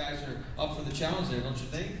think these guys are up for the challenge there, don't you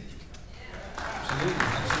think? Absolutely,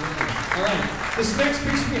 absolutely. All right, this next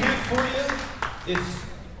piece we have for you, if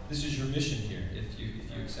this is your mission here, if you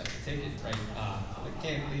accept it, take it, right? We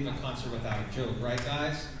can't leave a concert without a joke, right,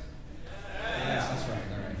 guys? Yes, that's right.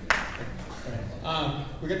 All right.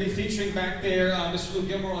 We're going to be featuring back there Mr. Lou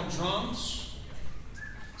Gilmore on drums.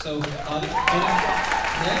 So,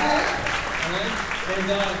 and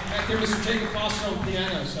back there, Mr. Jacob Foster on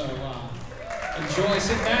piano. So enjoy,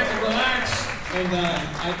 sit back and relax. And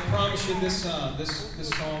I promise you, this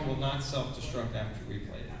song will not self-destruct after we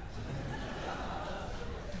play it.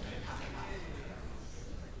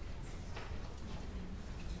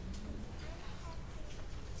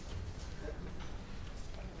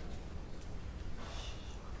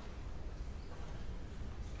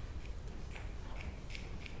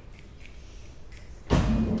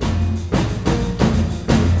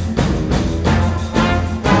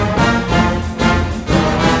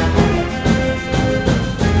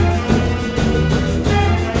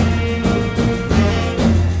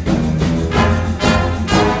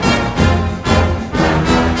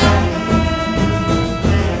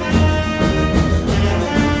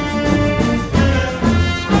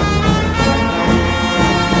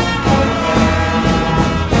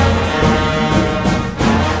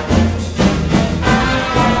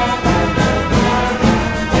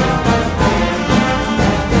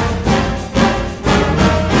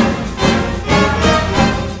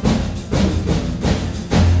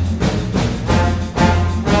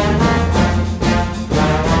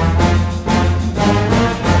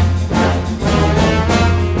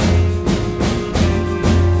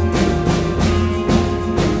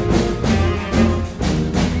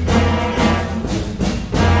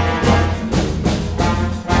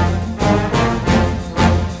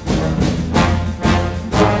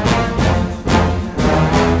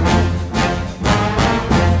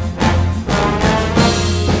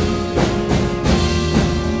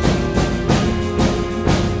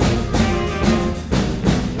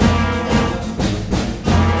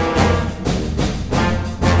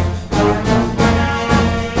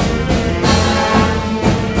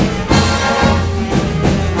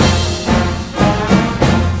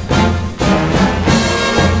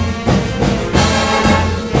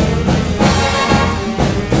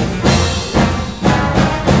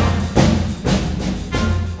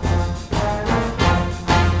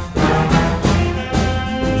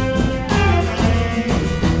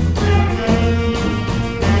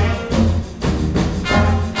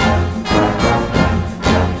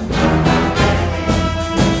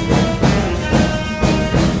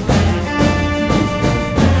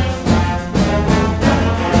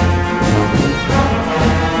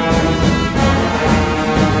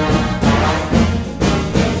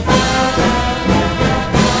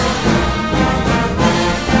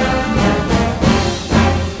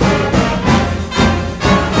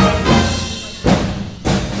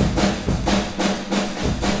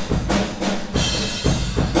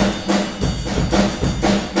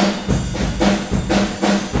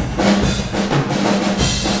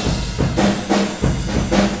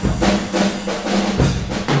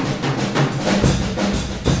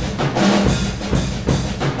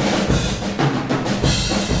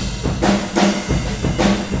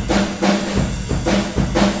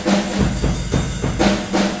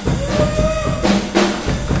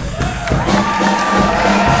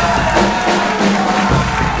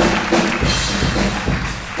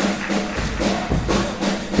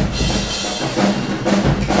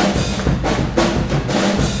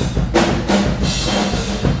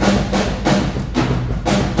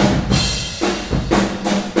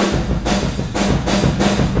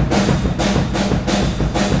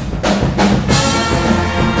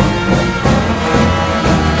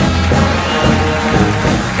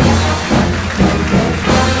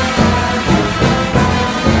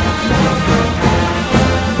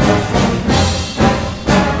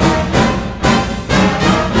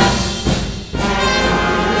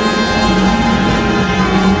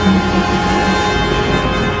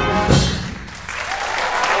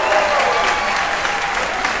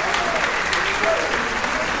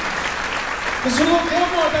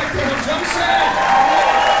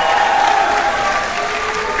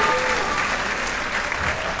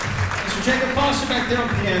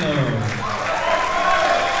 piano. All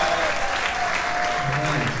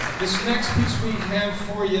right. This next piece we have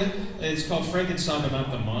for you, it's called Frankenstein, but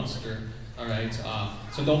not the monster. All right,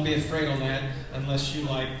 so don't be afraid on that unless you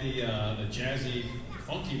like the jazzy,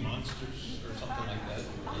 funky monsters or something like that.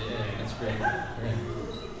 Yeah, that's great.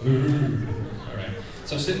 All right.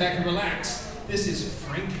 So sit back and relax. This is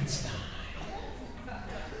Frankenstein.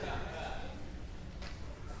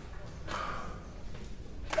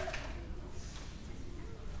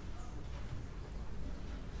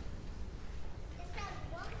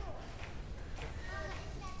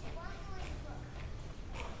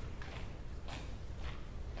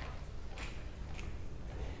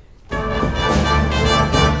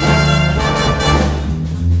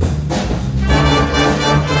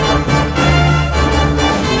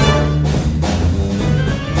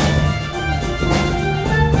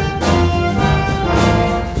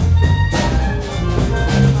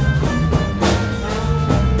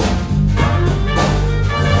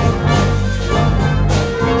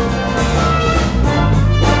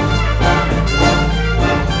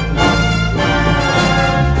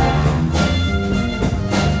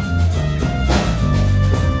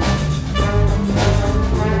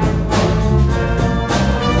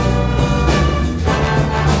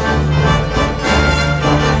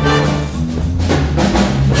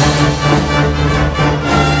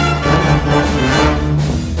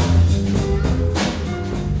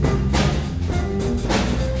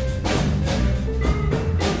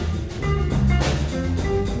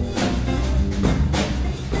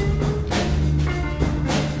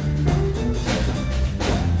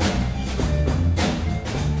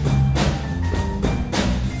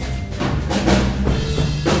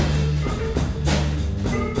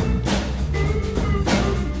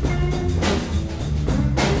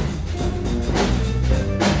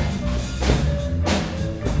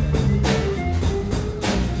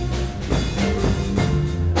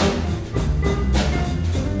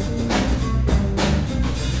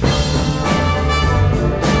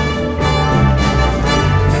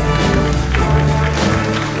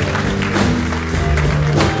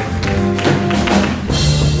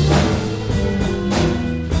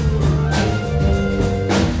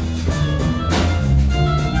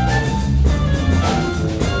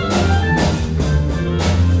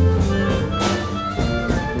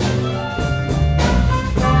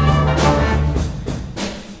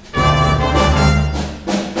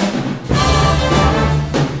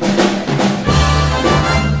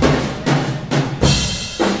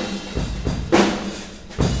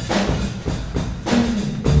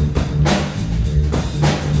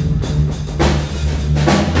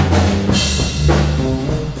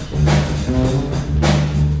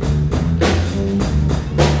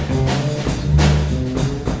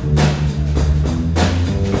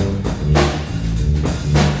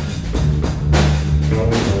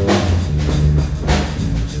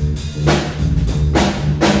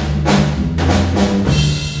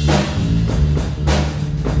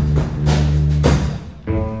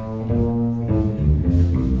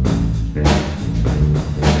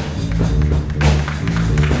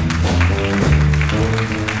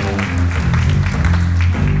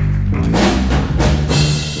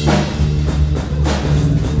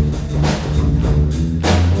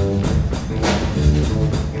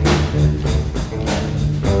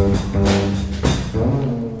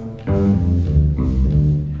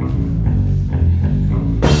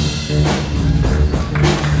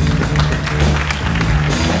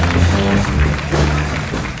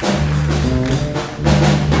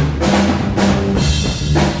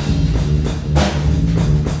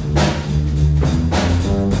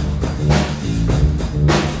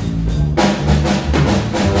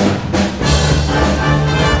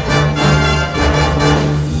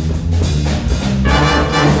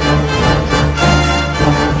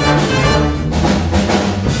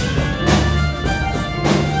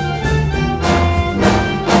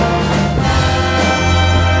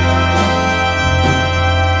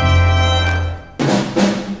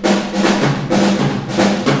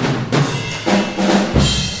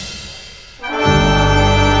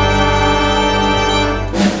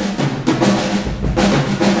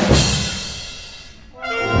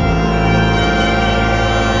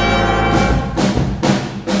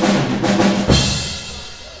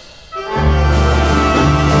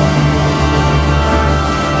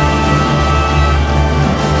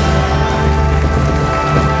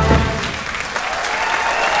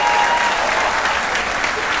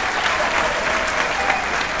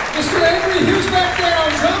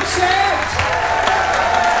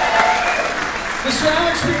 Mr.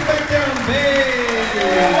 Alex, we back there on bass.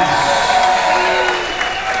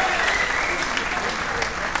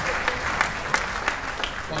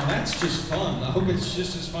 that's just fun. I hope it's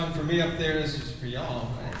just as fun for me up there as it is for y'all.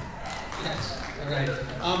 Right? Yes. All right.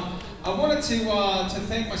 I wanted to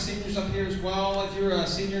thank my seniors up here as well. If you're a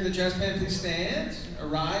senior in the jazz band, please stand, or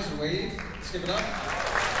rise, or wave. Let's give it up.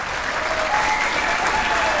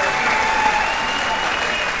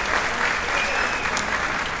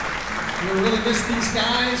 We really miss these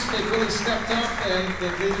guys. They've really stepped up. The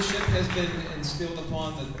leadership has been instilled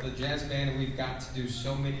upon the jazz band, and we've got to do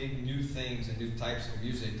so many new things and new types of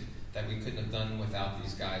music that we couldn't have done without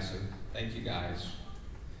these guys. So thank you guys.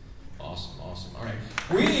 Awesome, awesome. All right.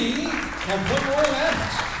 We have one more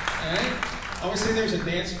left. All right. I always say there's a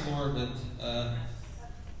dance floor, but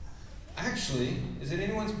actually, is it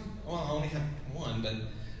anyone's? Well, I only have one, but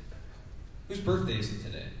whose birthday is it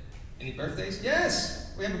today? Any birthdays?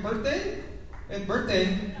 Yes! We have a birthday? We have a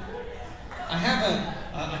birthday. I have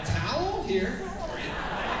a towel here.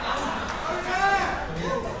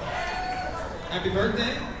 Happy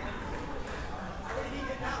birthday.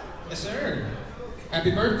 Yes, sir.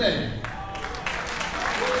 Happy birthday.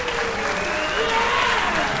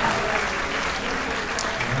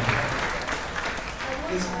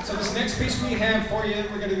 So this next piece we have for you,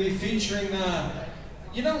 we're going to be featuring,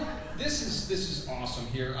 this is awesome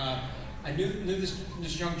here. I knew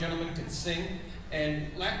this young gentleman could sing, and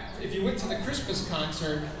if you went to the Christmas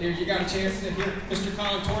concert, here you got a chance to hear Mr.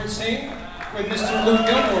 Colin Torrance sing with Mr. Luke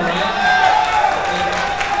Gilmore, right?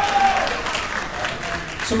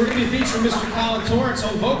 So we're going to be featuring Mr. Colin Torrance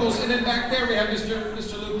on vocals, and then back there we have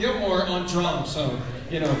Mr. Luke Gilmore on drums. So,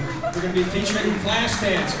 we're going to be featuring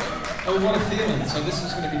Flashdance. Oh, what a feeling. So this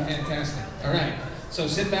is going to be fantastic. All right. So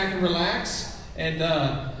sit back and relax, and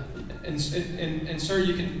sir,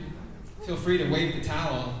 you can feel free to wave the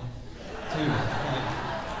towel, too.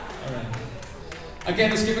 All right. Again,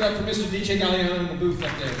 let's give it up for Mr. DJ Galliano in the booth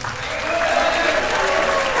up there.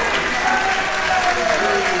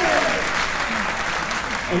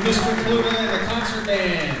 And Mr. Kluda and the concert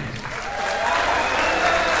band.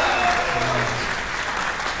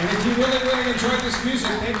 And if you really enjoyed this music,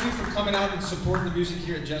 thank you for coming out and supporting the music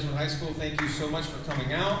here at Jesuit High School. Thank you so much for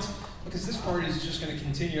coming out, because this party is just going to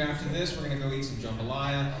continue after this. We're going to go eat some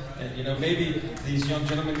jambalaya, and maybe these young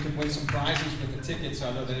gentlemen could win some prizes with the tickets, so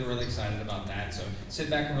I know they're really excited about that. So sit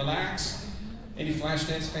back and relax. Any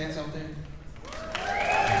Flashdance fans out there?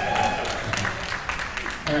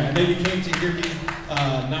 All right, I know you came to hear me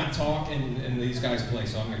not talk and these guys play,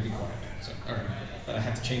 so I'm going to be quiet now. So, all right, but I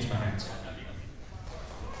have to change my hats.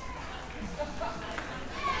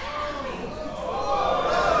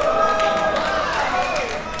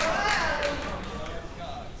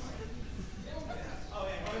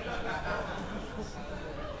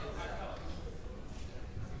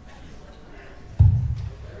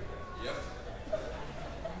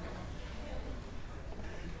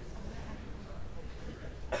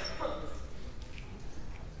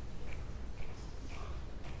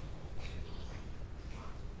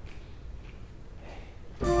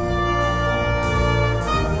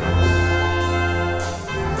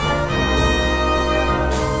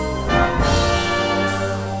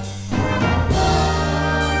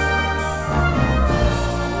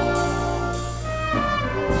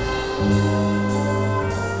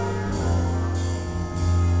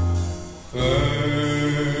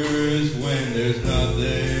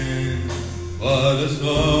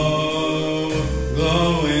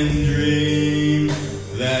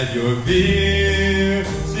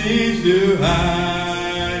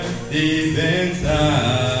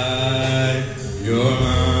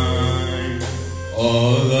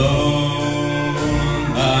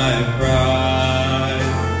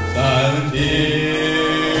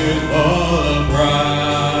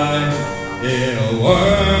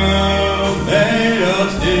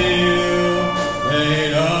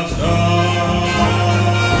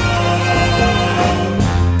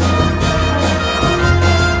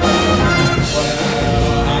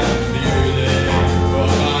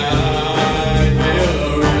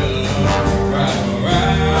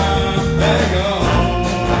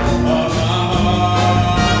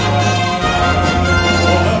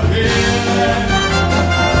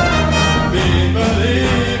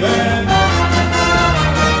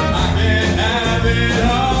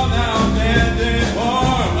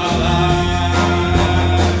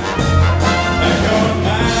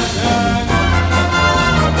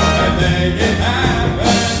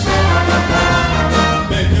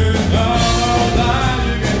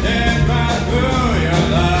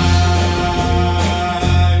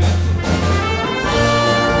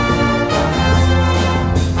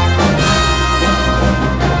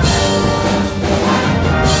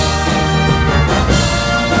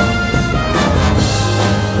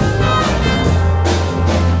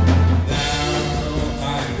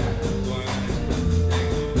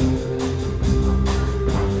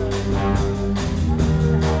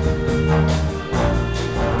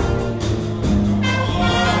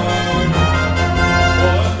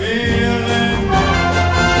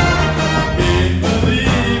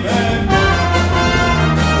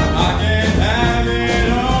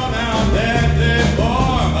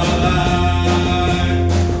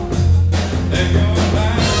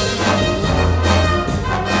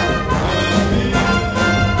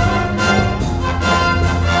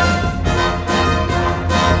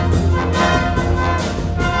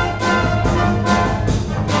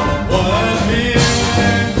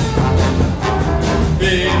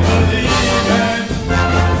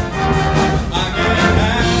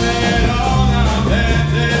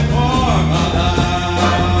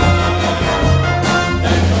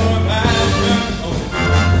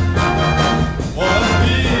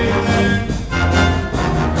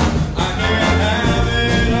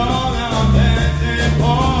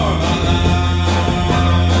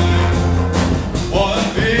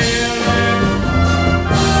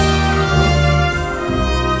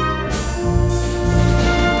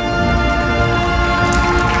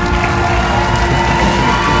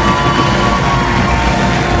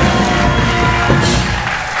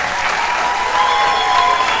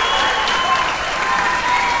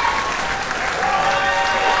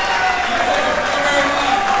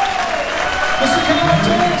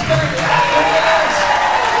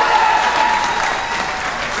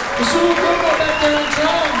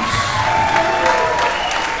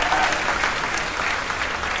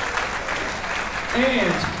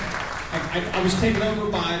 And I was taken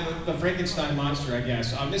over by the Frankenstein monster, I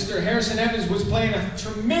guess. Mr. Harrison Evans was playing a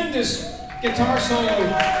tremendous guitar solo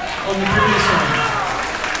on the previous song.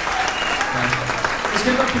 Let's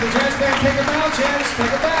give it up to the jazz band. Take a bow, Jazz.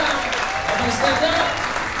 Take a bow. Everybody stand up.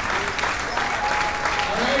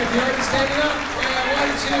 All right, if you're already standing up, yeah,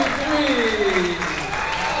 1, 2, 3.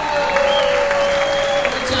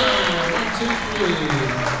 One time, 1, 2,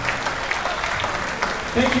 3.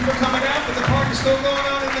 Thank you for coming out, but the party's still going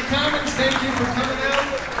on in the Commons. Thank you for coming out.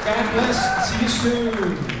 God bless. See you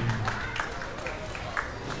soon.